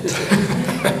I didn't.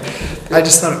 I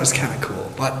just thought it was kind of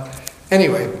cool. But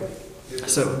anyway,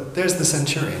 so there's the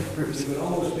centurion. Bruce. It would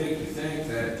almost make you think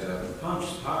that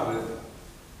Pontius Pilate,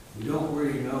 we don't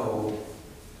really know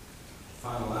the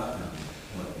final outcome.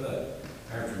 But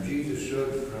after Jesus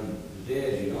rose from the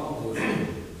dead, you'd almost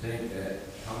think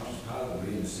that Pontius Pilate would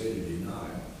be in a state of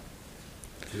denial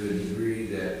to a degree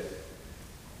that,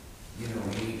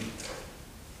 he,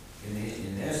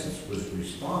 in essence, was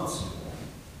responsible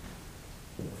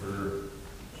for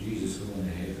Jesus going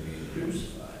ahead and being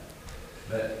crucified.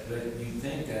 But you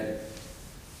think that,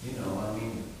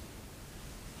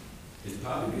 it's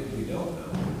probably good we don't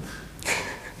know,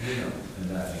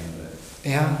 about him, but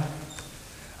Yeah.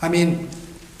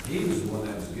 he was the one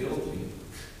that was guilty.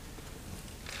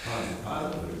 Pontius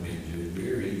Pilate would have been to his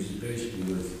rear. He just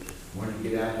basically wanted to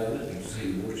get out of it. You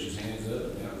see, he washed his hands up,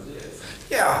 and that was it.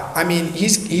 Yeah,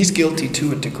 he's guilty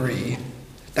to a degree.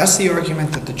 That's the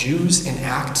argument that the Jews in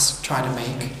Acts try to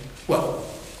make. Well,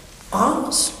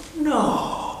 us?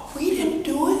 No, we didn't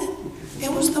do it.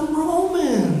 It was the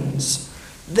Romans.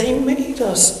 They made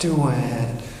us do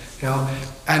it.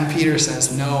 And Peter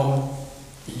says, no,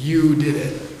 you did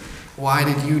it. Why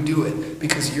did you do it?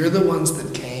 Because you're the ones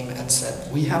that came and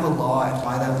said, we have a law, and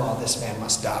by that law this man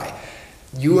must die.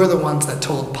 You are the ones that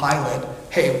told Pilate,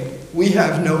 hey, we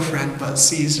have no friend but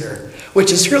Caesar.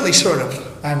 Which is really sort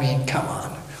of, come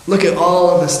on. Look at all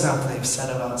of the stuff they've said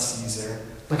about Caesar.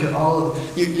 Look at all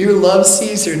of you love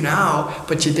Caesar now,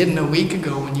 but you didn't a week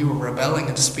ago when you were rebelling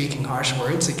and speaking harsh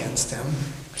words against him.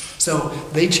 So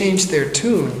they change their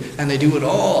tune, and they do it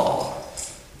all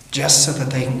just so that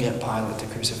they can get Pilate to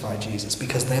crucify Jesus.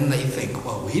 Because then they think,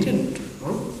 well, we didn't do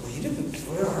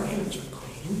it, our hands are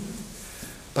clean.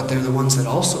 But they're the ones that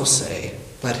also say,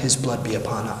 let his blood be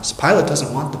upon us. Pilate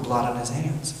doesn't want the blood on his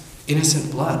hands.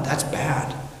 Innocent blood, that's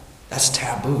bad. That's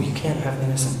taboo. You can't have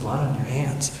innocent blood on your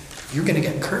hands. You're going to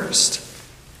get cursed.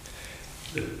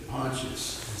 The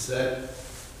Pontius, is that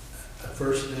a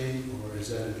first name or is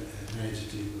that an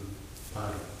adjective of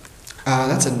Pilate?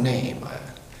 That's a name.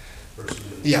 First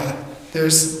name. Yeah,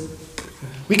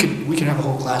 we could have a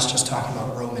whole class just talking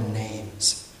about Roman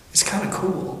names. It's kind of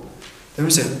cool. There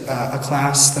was a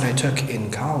class that I took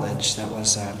in college that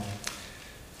was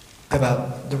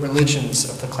about the religions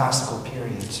of the classical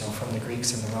period, so from the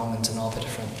Greeks and the Romans and all the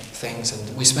different things.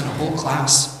 And we spent a whole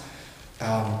class,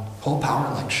 whole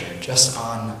power lecture just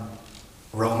on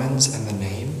Romans and the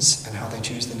names and how they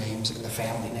choose the names and the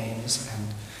family names. And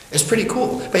it's pretty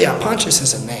cool. But yeah, Pontius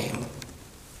is a name.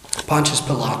 Pontius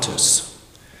Pilatus.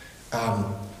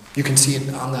 You can see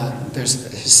it on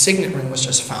his signet ring was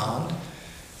just found,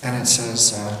 and it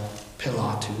says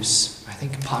Pilatus. I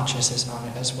think Pontius is on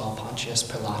it as well, Pontius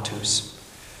Pilatus.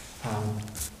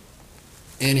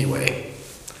 Anyway,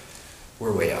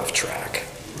 we're way off track.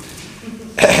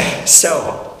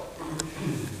 So,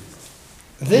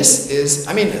 this is,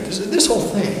 this whole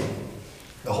thing,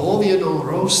 the whole Via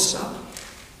Dolorosa,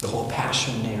 the whole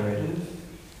Passion narrative,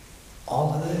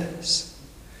 all of this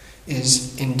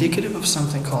is indicative of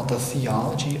something called the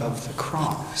theology of the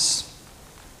cross.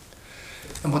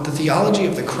 And what the theology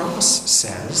of the cross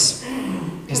says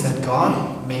is that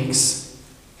God makes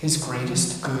his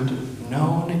greatest good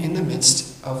known in the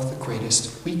midst of the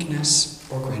greatest weakness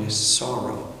or greatest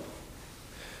sorrow.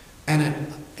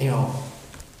 And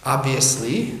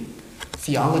obviously,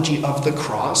 theology of the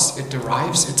cross, it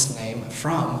derives its name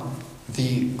from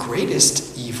the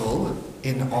greatest evil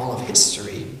in all of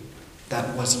history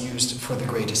that was used for the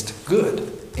greatest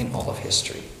good in all of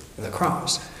history, the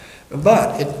cross.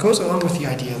 But it goes along with the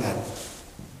idea that,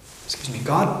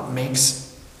 God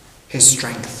makes his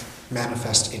strength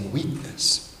manifest in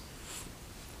weakness.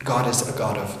 God is a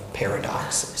God of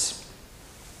paradoxes.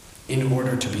 In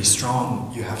order to be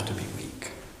strong, you have to be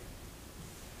weak.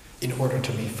 In order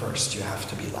to be first, you have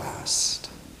to be last.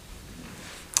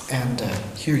 And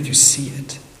here you see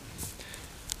it.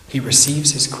 He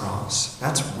receives his cross.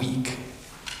 That's weak.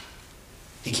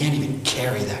 He can't even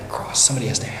carry that cross. Somebody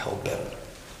has to help him.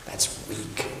 That's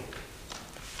weak.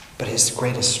 But his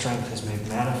greatest strength is made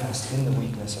manifest in the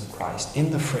weakness of Christ,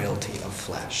 in the frailty of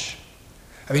flesh.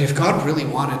 If God really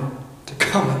wanted to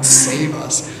come and save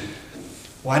us,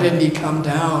 why didn't he come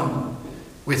down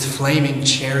with flaming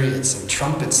chariots and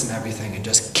trumpets and everything and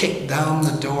just kick down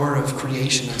the door of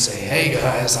creation and say, "Hey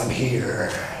guys, I'm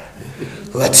here.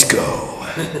 Let's go."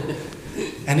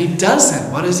 And he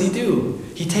doesn't. What does he do?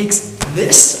 He takes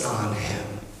this on him.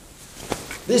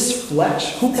 This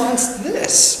flesh. Who wants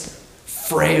this?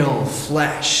 Frail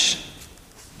flesh.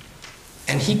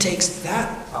 And he takes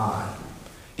that on.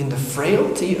 In the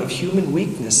frailty of human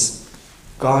weakness,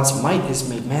 God's might is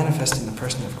made manifest in the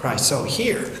person of Christ. So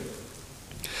here,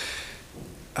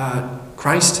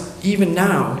 Christ, even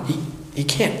now, he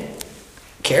can't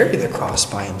carry the cross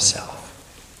by himself,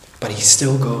 but he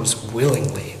still goes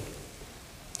willingly.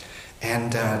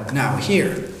 And now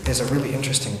here is a really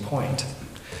interesting point.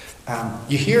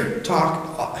 You hear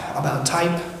talk about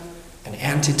type and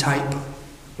antitype.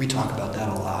 We talk about that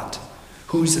a lot.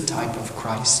 Who's the type of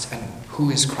Christ and who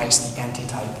is Christ the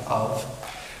antitype of?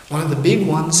 One of the big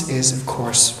ones is, of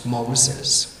course,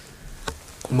 Moses.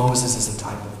 Moses is a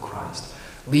type of Christ,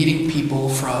 leading people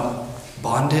from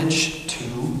bondage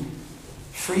to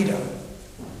freedom,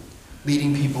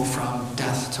 leading people from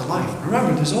death to life.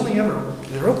 Remember,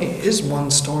 there only is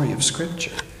one story of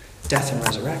Scripture, death and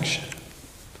resurrection.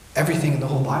 Everything in the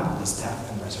whole Bible is death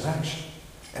and resurrection.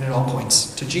 And it all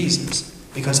points to Jesus,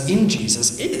 because in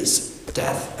Jesus is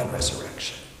death and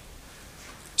resurrection.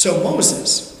 So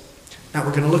Moses, now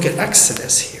we're going to look at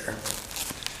Exodus here.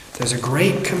 There's a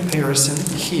great comparison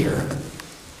here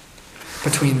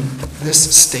between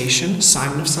this station,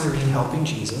 Simon of Cyrene helping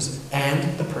Jesus,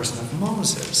 and the person of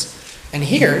Moses. And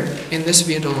here, in this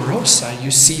Via Dolorosa, you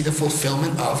see the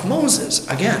fulfillment of Moses.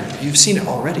 Again, you've seen it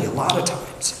already a lot of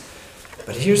times.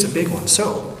 But here's a big one.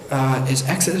 So, it's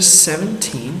Exodus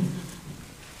 17.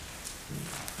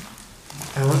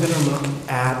 And we're going to look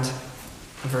at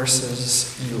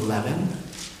verses 11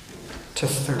 to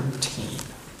 13.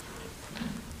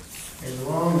 As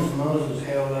long as Moses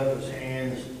held up his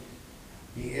hands,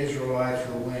 the Israelites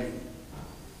were winning.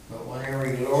 But whenever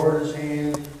he lowered his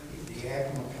hands, the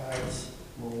Amalekites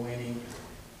were winning.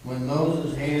 When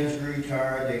Moses' hands grew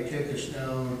tired, they took a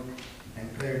stone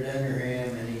and put it under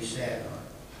him, and he sat on it.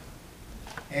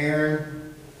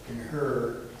 Aaron and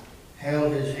Hur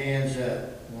held his hands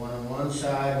up, one on one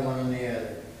side, one on the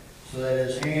other, so that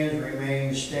his hands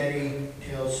remained steady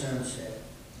till sunset.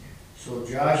 So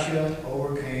Joshua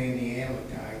overcame the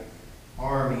Amalekite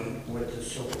army with the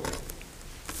sword.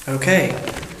 Okay.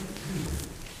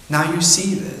 Now you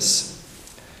see this.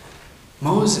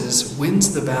 Moses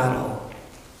wins the battle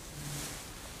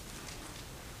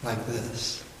like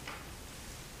this.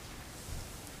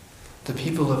 The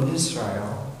people of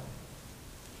Israel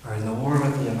are in the war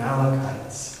with the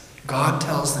Amalekites. God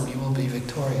tells them, "You will be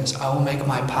victorious. I will make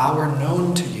my power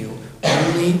known to you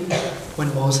only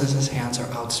when Moses' hands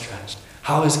are outstretched."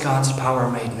 How is God's power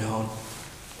made known?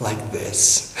 Like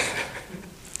this.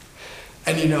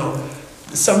 And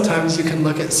sometimes you can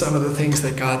look at some of the things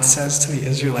that God says to the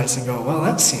Israelites and go, well,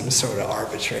 that seems sort of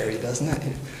arbitrary, doesn't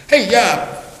it? Hey,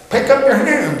 yeah, pick up your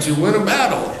hands, you win a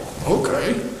battle.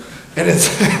 Okay. And it's...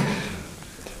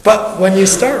 But when you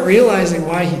start realizing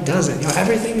why he does it,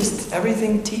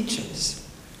 everything teaches.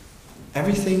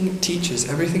 Everything teaches.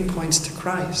 Everything points to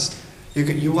Christ.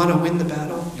 You want to win the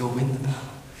battle? You'll win the battle.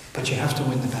 But you have to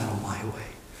win the battle my way.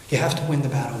 You have to win the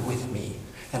battle with me.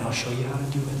 And I'll show you how to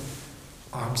do it.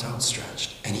 arms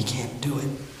outstretched, and he can't do it.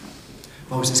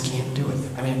 Moses can't do it.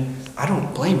 I mean, I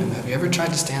don't blame him. Have you ever tried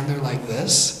to stand there like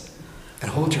this and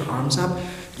hold your arms up?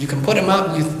 You can put them up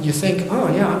and you think,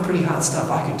 oh yeah, I'm pretty hot stuff.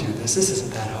 I could do this. This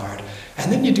isn't that hard.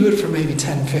 And then you do it for maybe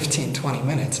 10, 15, 20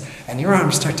 minutes, and your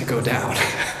arms start to go down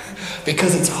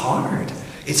because it's hard.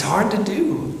 It's hard to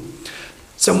do.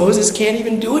 So Moses can't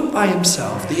even do it by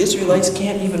himself. The Israelites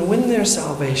can't even win their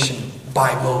salvation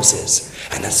by Moses.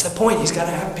 And that's the point. He's got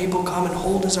to have people come and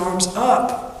hold his arms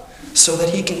up so that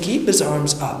he can keep his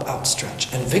arms up,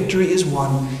 outstretched. And victory is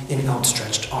won in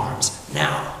outstretched arms.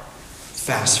 Now,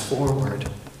 fast forward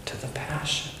to the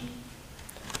Passion.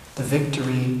 The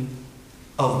victory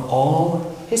of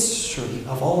all history,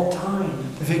 of all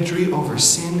time. The victory over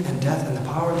sin and death and the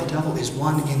power of the devil is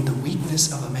won in the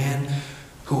weakness of a man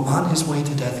who on his way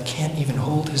to death can't even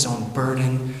hold his own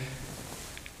burden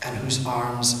and whose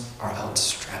arms are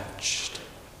outstretched.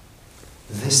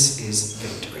 This is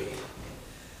victory.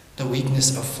 The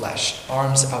weakness of flesh,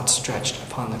 arms outstretched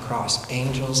upon the cross,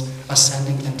 angels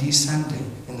ascending and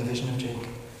descending in the vision of Jacob.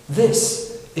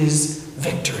 This is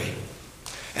victory.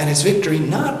 And it's victory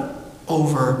not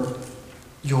over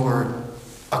your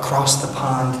across the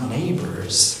pond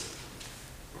neighbors.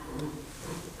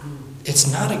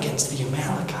 It's not against the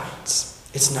Amalekites.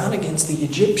 It's not against the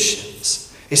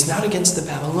Egyptians. It's not against the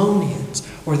Babylonians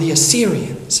or the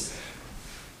Assyrians.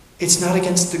 It's not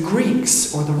against the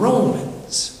Greeks or the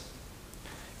Romans.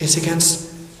 It's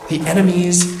against the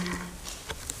enemies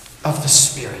of the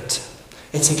Spirit.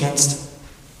 It's against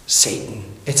Satan.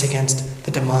 It's against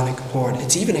the demonic horde.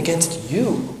 It's even against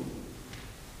you.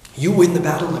 You win the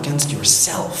battle against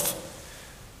yourself.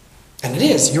 And it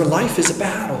is. Your life is a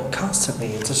battle constantly.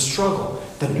 It's a struggle.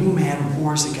 The new man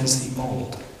wars against the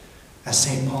old. As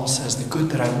St. Paul says, the good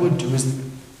that I would do is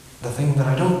the thing that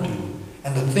I don't do.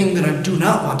 And the thing that I do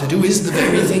not want to do is the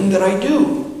very thing that I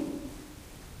do.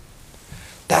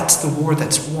 That's the war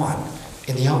that's won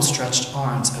in the outstretched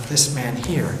arms of this man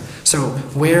here. So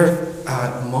where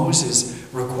Moses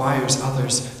requires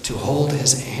others to hold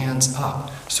his hands up,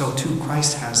 so too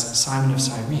Christ has Simon of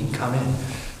Cyrene come in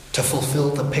to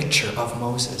fulfill the picture of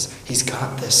Moses. He's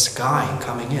got this guy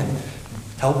coming in,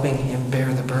 helping him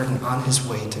bear the burden on his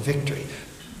way to victory.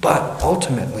 But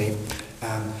ultimately,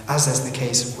 as is the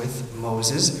case with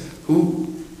Moses,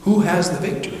 who has the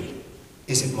victory?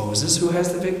 Is it Moses who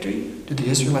has the victory? Did the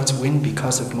Israelites win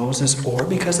because of Moses or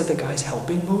because of the guys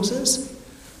helping Moses?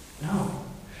 No.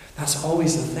 That's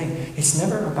always the thing. It's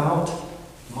never about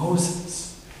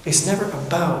Moses. It's never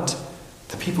about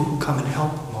the people who come and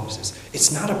help Moses.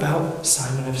 It's not about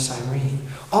Simon of Cyrene.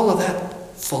 All of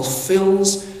that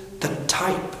fulfills the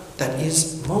type that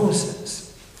is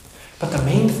Moses. But the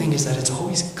main thing is that it's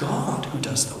always God who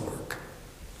does the work.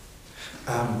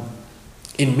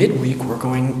 In midweek, we're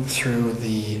going through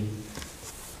the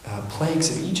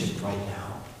plagues of Egypt right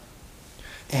now.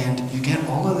 And you get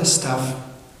all of this stuff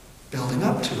building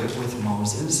up to it with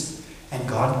Moses. And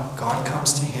God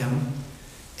comes to him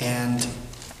and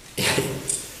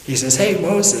he says, hey,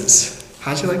 Moses,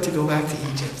 how'd you like to go back to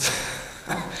Egypt?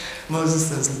 Moses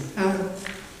says,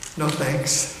 no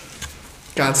thanks.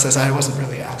 God says, I wasn't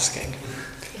really asking.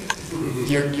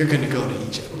 You're going to go to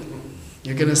Egypt.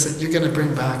 You're going to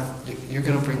bring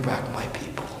back my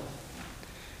people.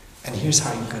 And here's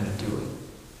how you're going to do it.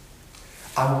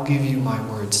 I will give you my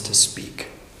words to speak.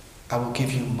 I will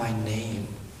give you my name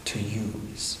to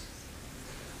use.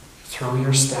 Throw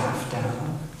your staff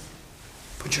down.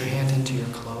 Put your hand into your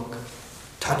cloak.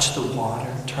 Touch the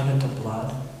water. Turn it to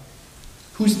blood.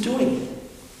 Who's doing it?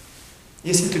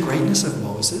 Is it the greatness of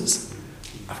Moses?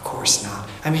 Of course not.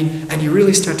 I mean, and you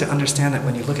really start to understand that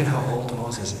when you look at how old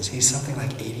Moses is. He's something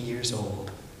like 80 years old.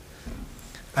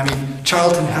 I mean,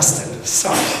 Charlton Heston,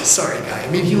 sorry guy. I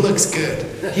mean, he looks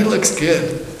good. He looks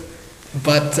good.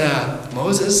 But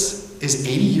Moses is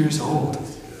 80 years old.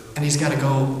 And he's got to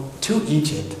go to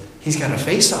Egypt. He's got to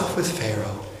face off with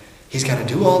Pharaoh. He's got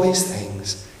to do all these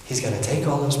things. He's got to take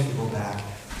all those people back.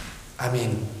 I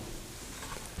mean,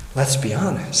 let's be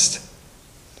honest.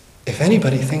 If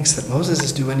anybody thinks that Moses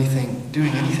is doing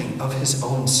anything of his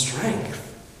own strength,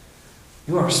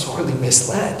 you are sorely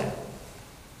misled.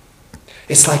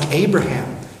 It's like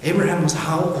Abraham. Abraham was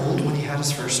how old when he had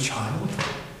his first child?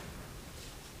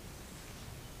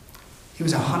 He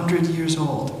was 100 years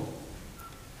old.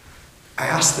 I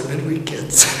asked the midweek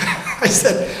kids, I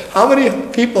said, how many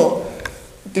people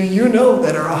do you know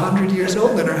that are 100 years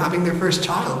old that are having their first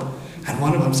child? And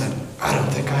one of them said, I don't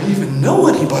think I even know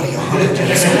anybody 100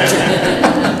 years old.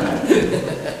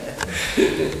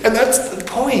 And that's the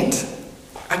point.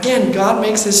 Again, God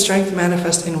makes his strength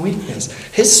manifest in weakness.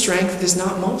 His strength is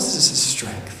not Moses'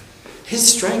 strength. His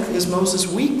strength is Moses'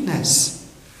 weakness.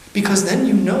 Because then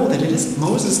you know that it isn't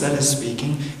Moses that is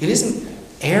speaking. It isn't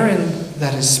Aaron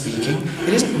that is speaking.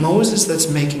 It isn't Moses that's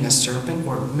making a serpent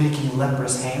or making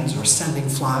leprous hands or sending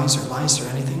flies or lice or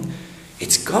anything.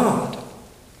 It's God.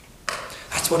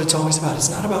 That's what it's always about. It's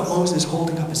not about Moses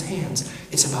holding up his hands.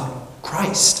 It's about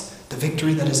Christ, the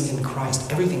victory that is in Christ.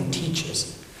 Everything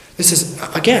teaches. This is,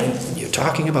 again, you're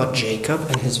talking about Jacob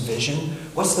and his vision.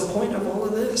 What's the point of all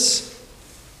of this?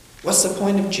 What's the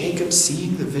point of Jacob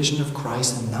seeing the vision of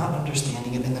Christ and not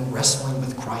understanding it and then wrestling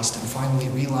with Christ and finally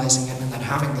realizing it and then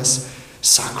having this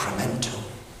sacramentum,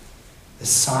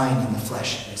 this sign in the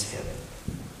flesh in his hip?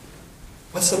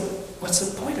 What's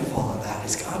the point of all of that?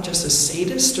 Is God just a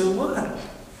sadist or what?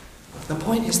 The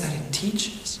point is that it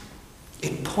teaches.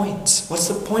 It points. What's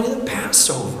the point of the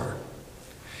Passover?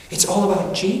 It's all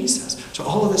about Jesus. So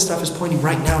all of this stuff is pointing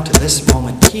right now to this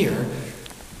moment here.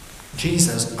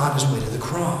 Jesus on his way to the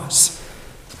cross.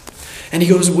 And he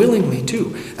goes willingly too.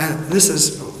 This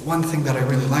is one thing that I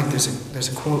really like. There's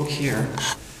a quote here.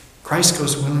 Christ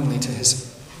goes willingly to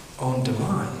his own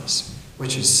demise,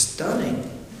 which is stunning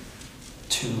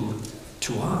to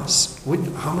us.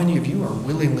 How many of you are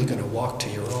willingly going to walk to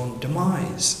your own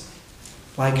demise?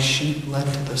 Like sheep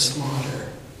led to the slaughter.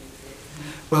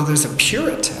 Well, there's a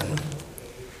Puritan,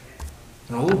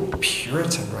 an old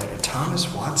Puritan writer,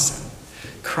 Thomas Watson.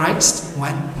 Christ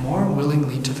went more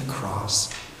willingly to the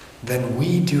cross than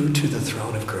we do to the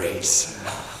throne of grace.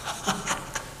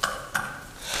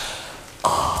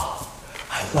 Oh,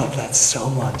 I love that so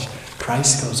much.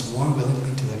 Christ goes more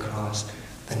willingly to the cross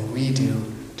than we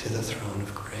do to the throne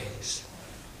of grace.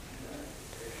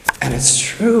 And it's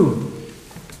true.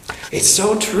 It's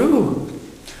so true.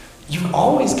 You've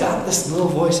always got this little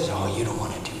voice that, oh, you don't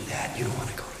want to do that. You don't want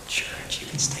to go to church. You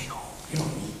can stay home. You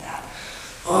don't need that.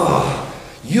 Oh,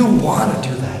 you want to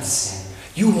do that sin.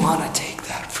 You want to take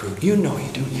that fruit. You know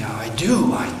you do. Yeah, I do.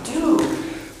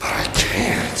 But I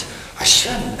can't. I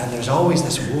shouldn't. And there's always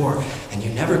this war. And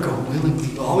you never go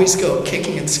willingly. You always go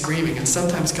kicking and screaming. And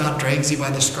sometimes God drags you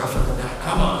by the scruff of the neck.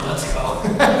 Come on, let's go.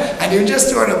 And you're just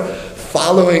sort of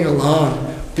following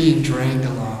along, being dragged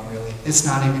along, really. It's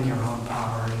not even your own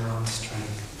power or your own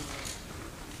strength.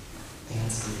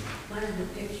 Nancy. One of the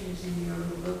pictures in your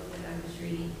book that I was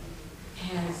reading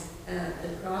has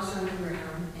the cross on the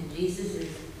ground, and Jesus is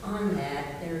on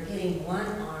that. They're getting one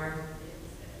arm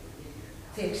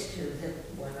fixed to the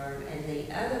one arm, and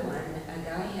the other one, a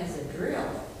guy has a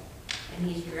drill, and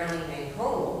he's drilling a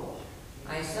hole.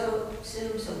 I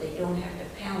assume so they don't have to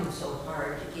pound so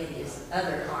hard to get his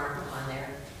other arm on there.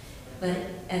 But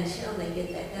until they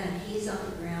get that done, he's on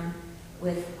the ground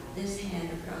with this hand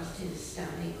across his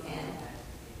stomach and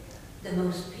the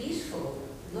most peaceful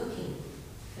looking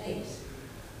face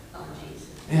on Jesus.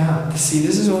 Yeah, see,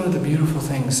 this is one of the beautiful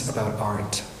things about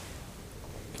art.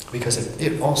 Because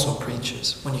it also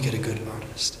preaches when you get a good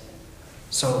artist.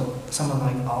 So someone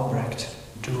like Albrecht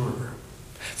Dürer.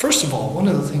 First of all, one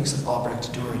of the things that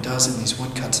Albrecht Dürer does in these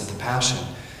woodcuts of the Passion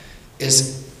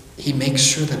is he makes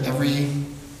sure that every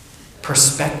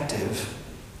perspective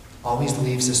always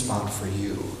leaves a spot for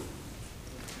you.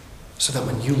 So that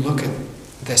when you look at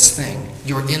this thing,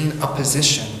 you're in a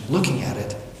position looking at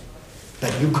it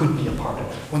that you could be a part of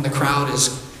it. When the crowd is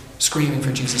screaming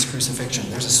for Jesus' crucifixion,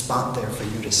 there's a spot there for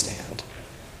you to stand.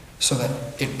 So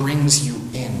that it brings you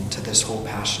into this whole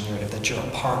Passion narrative, that you're a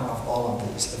part of all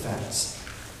of these events.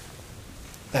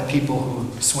 That people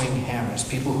who swing hammers,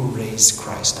 people who raise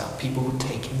Christ up, people who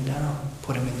take him down,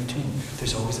 put him in the tomb,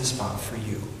 there's always a spot for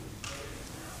you.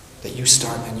 That you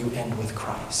start and you end with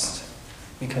Christ,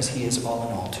 because he is all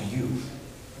in all to you.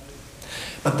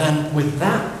 But then with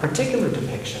that particular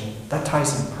depiction, that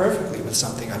ties in perfectly with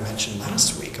something I mentioned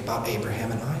last week about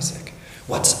Abraham and Isaac.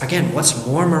 What's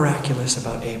more miraculous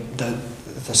about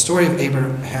the story of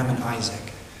Abraham and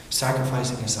Isaac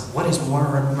sacrificing his son? What is more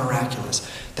miraculous?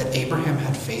 That Abraham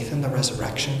had faith in the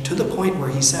resurrection to the point where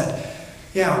he said,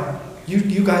 yeah,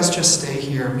 you guys just stay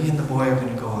here. Me and the boy are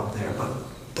going to go up there, but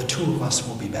the two of us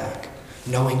will be back.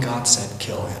 Knowing God said,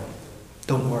 kill him.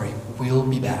 Don't worry, we'll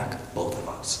be back, both of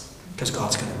us. Because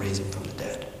God's going to raise him from the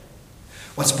dead.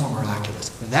 What's more miraculous?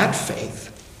 That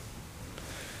faith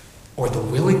or the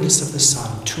willingness of the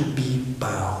Son to be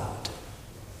bound.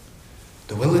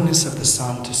 The willingness of the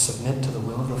Son to submit to the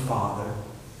will of the Father,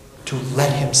 to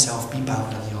let himself be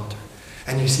bound on the altar.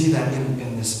 And you see that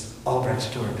in this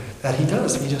Albrecht Dürer, that he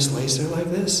does. He just lays there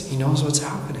like this. He knows what's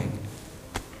happening.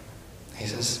 He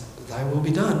says, thy will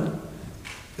be done.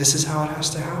 This is how it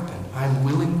has to happen. I'm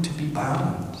willing to be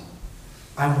bound.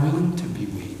 I'm willing to be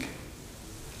weak.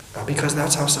 Because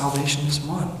that's how salvation is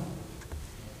won.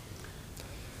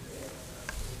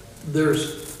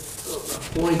 there's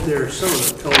a point there, some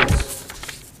of the cults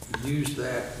use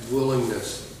that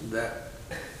willingness, that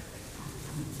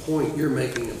point you're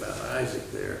making about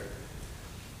Isaac there,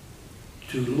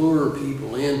 to lure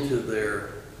people into their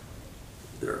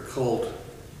cult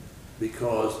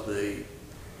because they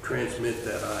transmit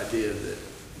that idea that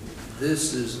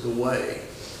this is the way.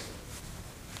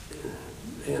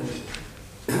 And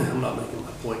I'm not making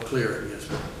my point clear, I guess,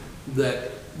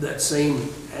 but that same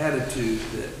attitude,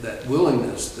 that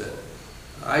willingness that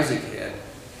Isaac had,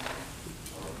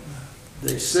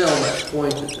 they sell that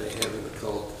point that they have in the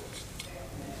cult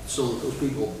so that those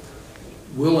people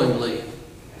willingly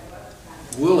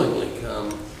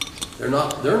come. They're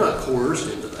not coerced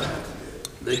into that.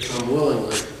 They come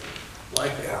willingly,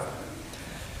 like that.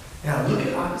 Yeah, look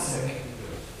at Isaac.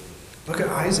 Look at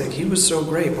Isaac. He was so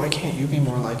great. Why can't you be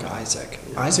more like Isaac?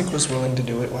 Isaac was willing to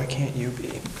do it. Why can't you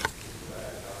be?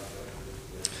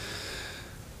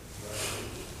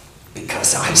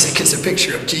 Because Isaac is a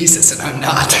picture of Jesus and I'm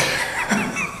not.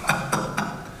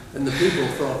 And the people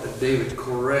thought that David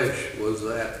Koresh was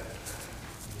that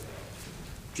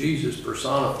Jesus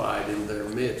personified in their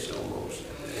midst almost.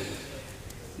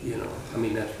 And, I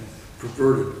mean, that's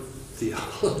perverted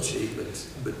theology,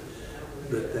 but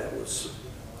that was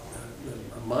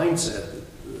a mindset that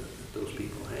those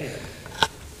people had.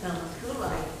 Well,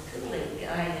 Kool-Aid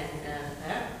guy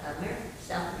in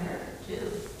South America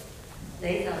too.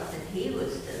 They thought that he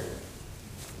was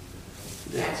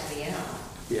the cast me out.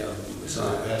 Yeah, So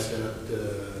Messiah. pass out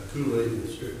Kool-Aid and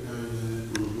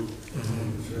strychnine.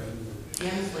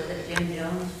 Jim's with it, Jim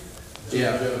Jones.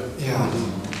 Yeah.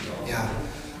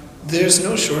 There's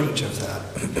no shortage of that.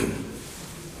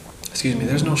 Excuse me,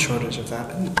 there's no shortage of that.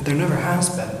 And there never has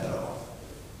been, though.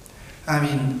 I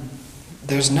mean,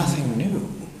 there's nothing new.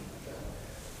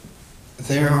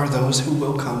 There are those who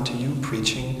will come to you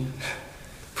preaching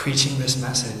this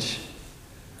message.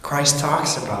 Christ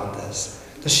talks about this.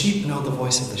 The sheep know the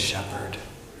voice of the shepherd,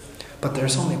 but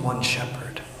there's only one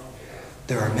shepherd.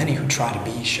 There are many who try to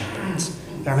be shepherds.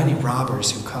 There are many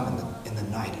robbers who come in the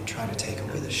night and try to take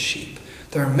away the sheep.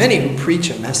 There are many who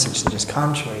preach a message that is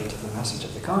contrary to the message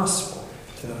of the gospel,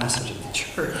 to the message of the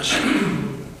church.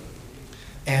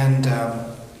 And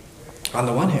on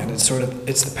the one hand, it's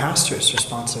the pastor's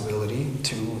responsibility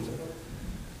to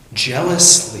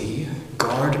jealously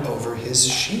guard over his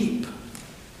sheep.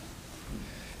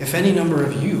 If any number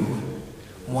of you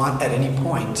want at any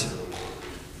point,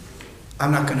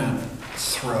 I'm not going to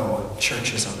throw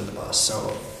churches under the bus,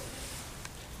 so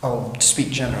I'll speak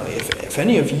generally. If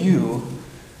any of you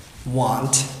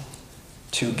want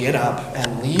to get up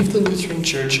and leave the Lutheran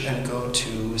Church and go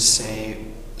to, say,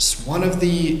 one of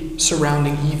the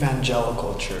surrounding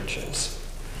evangelical churches,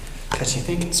 because you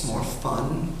think it's more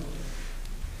fun,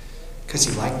 because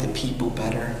you like the people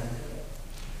better,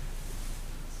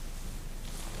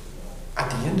 at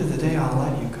the end of the day, I'll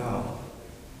let you go.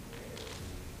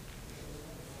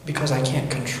 Because I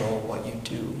can't control what you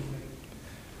do.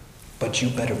 But you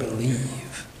better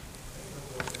believe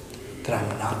that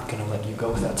I'm not going to let you go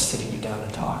without sitting you down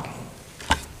and talking.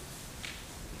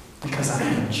 Because I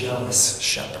am a jealous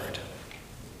shepherd.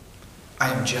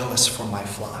 I am jealous for my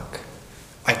flock.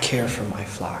 I care for my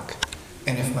flock.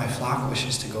 And if my flock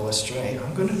wishes to go astray,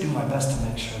 I'm going to do my best to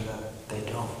make sure that they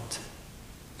don't.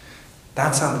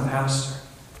 That's on the pastor.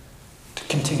 To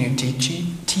continue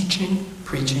teaching,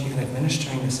 preaching, and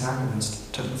administering the sacraments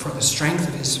for the strength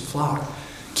of his flock.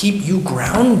 Keep you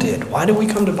grounded. Why do we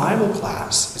come to Bible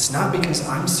class? It's not because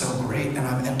I'm so great and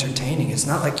I'm entertaining. It's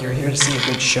not like you're here to see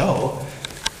a good show.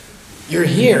 You're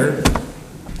here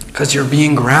because you're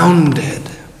being grounded.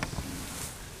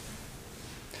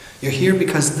 You're here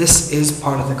because this is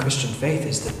part of the Christian faith,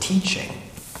 is the teaching.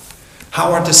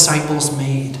 How are disciples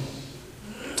made?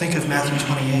 Think of Matthew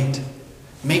 28.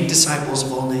 Make disciples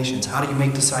of all nations. How do you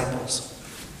make disciples?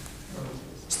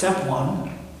 Step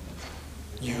 1,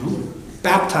 you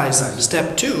baptize them.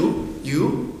 Step 2,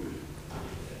 you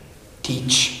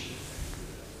teach.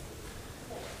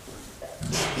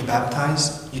 You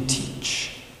baptize, you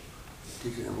teach.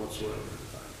 Teaching them whatsoever.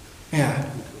 Yeah.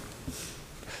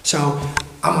 So,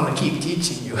 I'm going to keep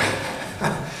teaching you.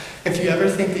 If you ever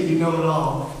think that you know it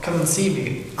all, come and see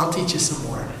me. I'll teach you some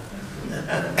more.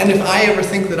 And if I ever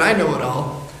think that I know it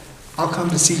all, I'll come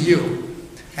to see you.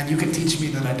 And you can teach me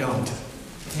that I don't.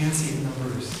 Nancy and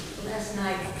Bruce. Last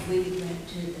night, we went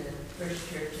to the First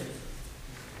Church of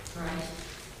Christ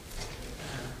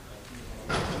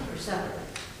for supper.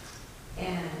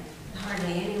 And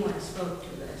hardly anyone spoke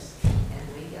to us. And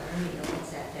we got our meal and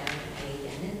sat down and ate.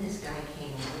 And then this guy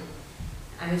came over.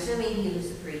 I'm assuming he was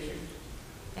the preacher.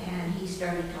 And he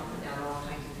started talking about all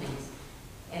kinds of things.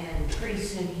 And pretty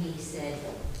soon he said,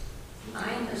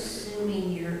 I'm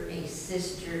assuming you're a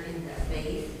sister in the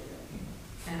faith.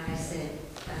 And I said,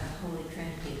 Holy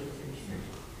Trinity Lutheran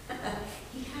Church.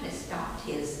 He kind of stopped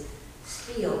his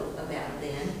spiel about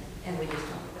then, and we just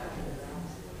talked about it.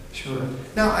 Sure.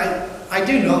 Now, I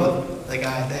do know the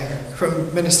guy there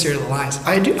from Ministerial Alliance.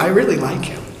 I really like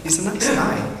him. He's a nice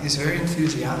guy. He's very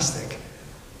enthusiastic.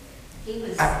 He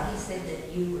said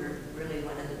that you were really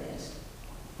one of the best.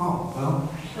 Oh, well,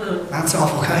 that's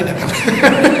awful kind of him.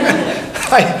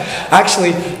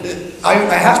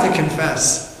 I have to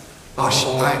confess.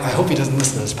 I hope he doesn't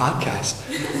listen to this podcast.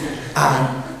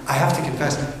 I have to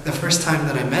confess, the first time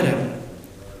that I met him,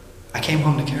 I came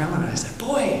home to Carolyn and I said,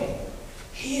 boy,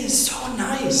 he is so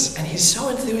nice and he's so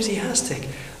enthusiastic.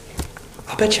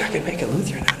 I'll bet you I could make a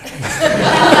Lutheran out of him.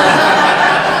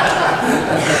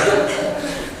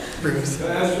 Bruce.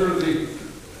 Pastor,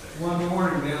 one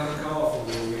morning down at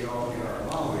Coffee where we all got our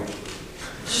knowledge,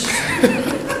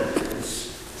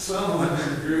 someone in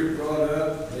the group brought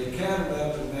up, they counted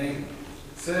up and they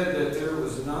said that there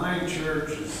was 9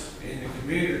 churches in the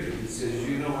community. He says,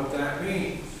 you know what that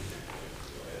means?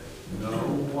 No,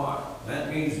 what?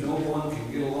 That means no one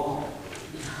can get along.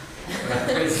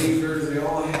 Because he figures they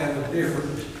all have a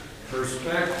different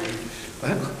perspective.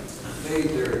 What? Made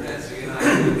there, and that's, and I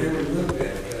never looked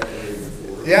at it that way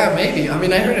before. Yeah, maybe. I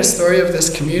mean, I heard a story of this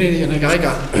community and a guy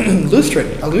got a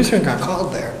Lutheran got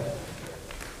called there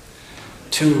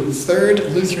to Third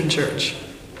Lutheran Church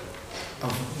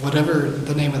of whatever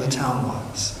the name of the town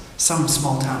was. Some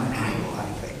small town in Iowa,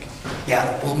 I think.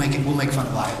 Yeah, we'll make fun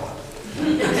of Iowa.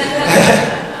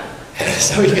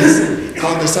 So he gets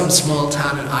called to some small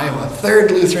town in Iowa,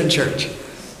 Third Lutheran Church.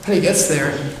 And he gets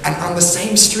there, and on the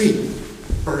same street,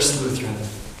 First Lutheran,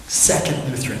 Second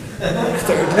Lutheran,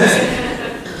 Third Lutheran.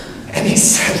 And he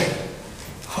said,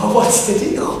 oh, what's the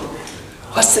deal?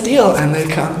 What's the deal? And they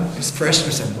come, his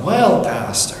parishioners said, well,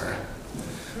 Pastor,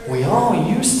 we all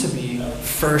used to be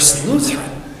First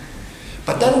Lutheran.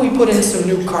 But then we put in some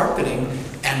new carpeting,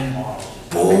 and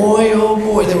boy, oh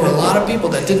boy, there were a lot of people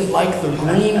that didn't like the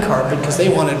green carpet because they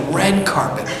wanted red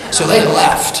carpet. So they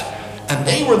left. And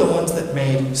they were the ones that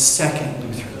made Second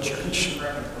Lutheran Church.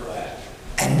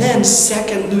 And then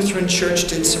Second Lutheran Church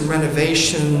did some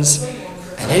renovations,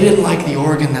 and they didn't like the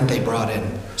organ that they brought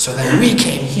in. So then we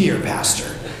came here,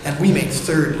 Pastor, and we made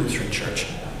Third Lutheran Church.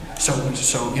 So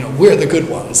we're the good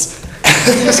ones.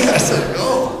 And this guy said,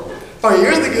 oh,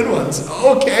 you're the good ones.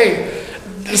 Okay.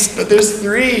 But there's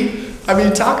 3. I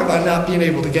mean, talk about not being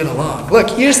able to get along. Look,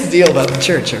 here's the deal about the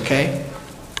church, okay?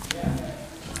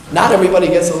 Not everybody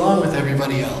gets along with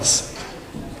everybody else.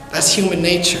 That's human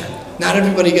nature. Not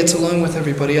everybody gets along with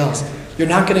everybody else. You're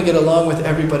not going to get along with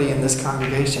everybody in this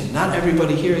congregation. Not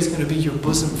everybody here is going to be your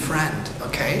bosom friend,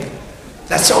 okay?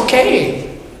 That's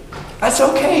okay. That's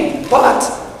okay.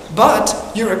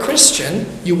 But you're a Christian.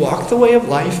 You walk the way of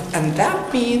life, and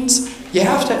that means you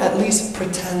have to at least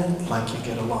pretend like you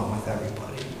get along with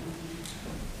everybody.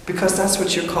 Because that's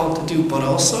what you're called to do, but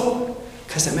also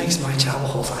because it makes my job a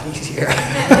whole lot easier.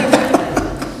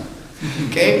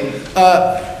 Okay?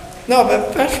 No,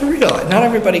 but for real, not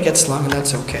everybody gets along, and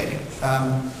that's okay.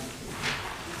 I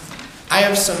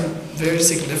have some very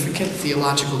significant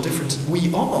theological differences.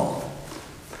 We all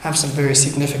have some very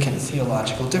significant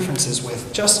theological differences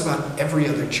with just about every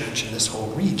other church in this whole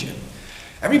region.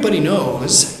 Everybody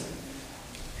knows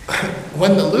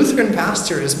when the Lutheran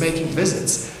pastor is making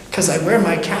visits, because I wear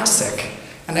my cassock,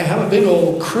 and I have a big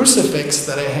old crucifix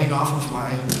that I hang off of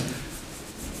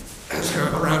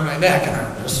around my neck, and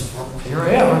I'm just, well, here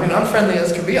I am. I mean, I'm friendly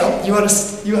as can be. You want to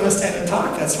stand and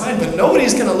talk? That's fine. But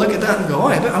nobody's going to look at that and go, oh,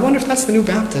 I wonder if that's the new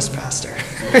Baptist pastor.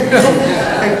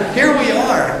 And here we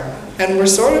are, and we're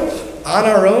sort of on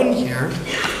our own here,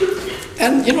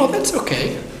 and that's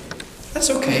okay. That's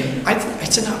okay.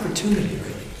 It's an opportunity,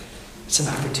 really. It's an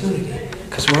opportunity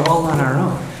because we're all on our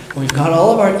own. We've got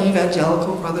all of our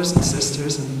evangelical brothers and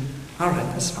sisters, and all right,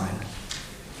 that's fine.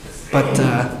 But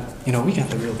we got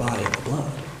the real body of the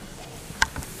blood.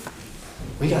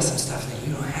 We got some stuff that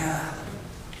you don't have.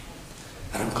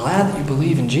 And I'm glad that you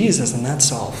believe in Jesus, and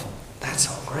that's all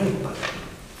great. But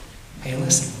hey,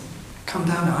 listen, come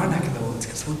down to our neck of the woods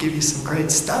because we'll give you some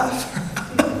great stuff.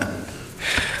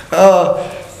 No,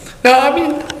 I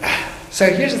mean, so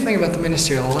here's the thing about the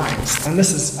Ministerial Alliance, and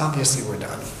this is obviously we're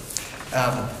done.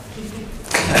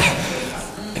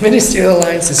 The Ministerial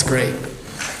Alliance is great,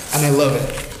 and I love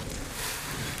it.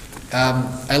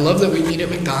 I love that we meet at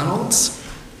McDonald's,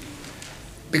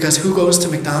 because who goes to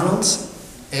McDonald's?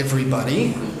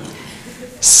 Everybody.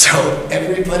 So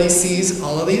everybody sees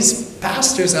all of these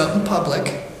pastors out in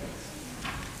public,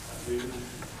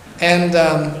 And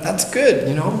that's good,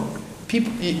 you know.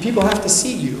 People have to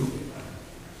see you.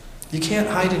 You can't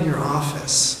hide in your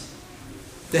office.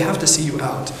 They have to see you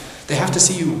out. They have to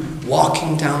see you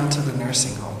walking down to the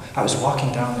nursing home. I was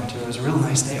walking down there too. It was a real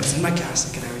nice day. I was in my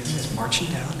cassock and everything. I was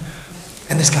marching down.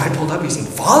 And this guy pulled up. He said,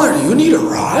 "Father, do you need a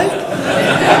ride?"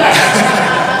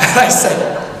 And I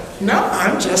said, "No,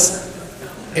 I'm just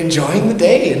enjoying the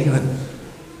day." And he went,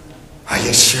 "Are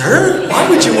you sure? Why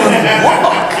would you want to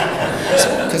walk?"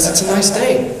 Because it's a nice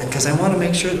day, and because I want to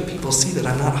make sure that people see that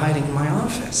I'm not hiding in my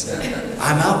office.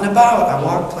 I'm out and about. I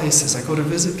walk places. I go to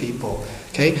visit people.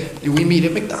 Okay? We meet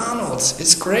at McDonald's.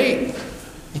 It's great.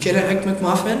 You get an Egg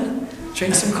McMuffin,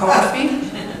 drink some coffee,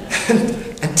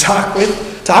 and talk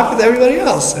with everybody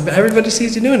else. And everybody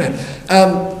sees you doing it.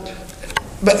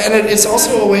 It's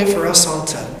also a way for us all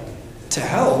to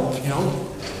help. You know,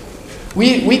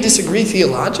 we disagree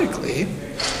theologically.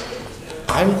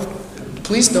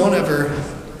 Please don't ever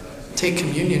take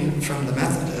communion from the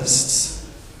Methodists,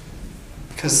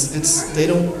 because they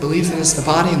don't believe that it's the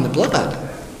body and the blood.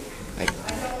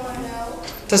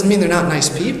 Doesn't mean they're not nice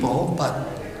people, but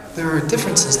there are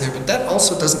differences there. But that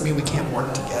also doesn't mean we can't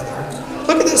work together.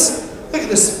 Look at this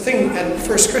thing at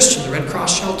First Christian, the Red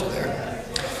Cross shelter there.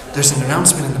 There's an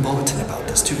announcement in the bulletin about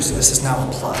this too, so this is now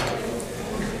a plug.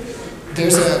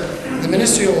 The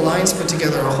Ministerial Alliance put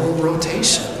together a whole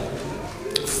rotation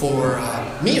for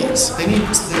meals. They need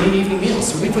evening meals.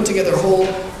 So we put together a whole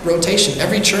rotation.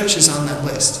 Every church is on that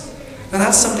list. Now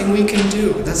that's something we can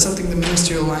do. That's something the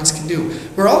Ministerial Alliance can do.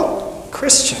 We're all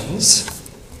Christians,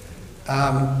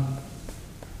 and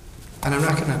I'm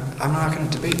not gonna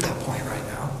debate that point right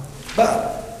now.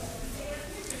 But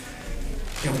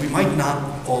we might not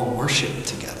all worship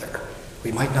together.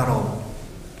 We might not all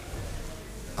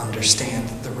understand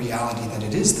the reality that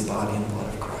it is the body and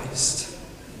blood of Christ.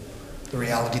 The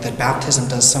reality that baptism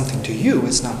does something to you,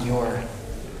 it's not your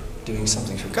doing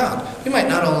something for God. We might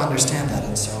not all understand that,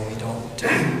 and so we don't do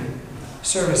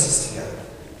services together.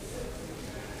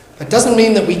 It doesn't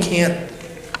mean that we can't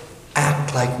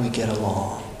act like we get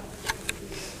along.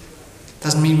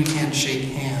 Doesn't mean we can't shake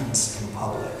hands in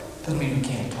public. Doesn't mean we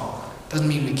can't talk. Doesn't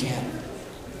mean we can't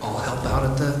all help out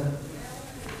at the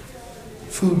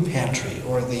food pantry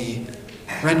or the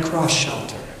Red Cross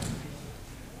shelter.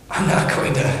 I'm not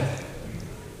going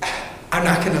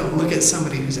to look at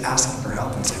somebody who's asking for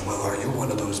help and say, "Well, are you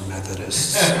one of those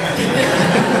Methodists?"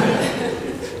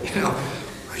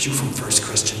 Are you from First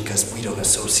Christian? Because we don't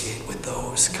associate with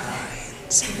those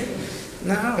kinds.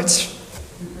 No, it's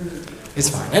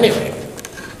fine. Anyway.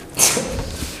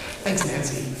 Thanks,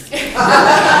 Nancy.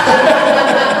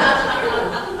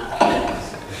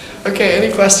 Okay,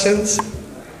 any questions?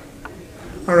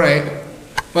 All right.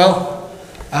 Well,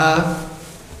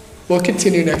 we'll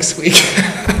continue next week.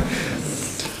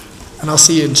 And I'll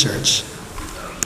see you in church.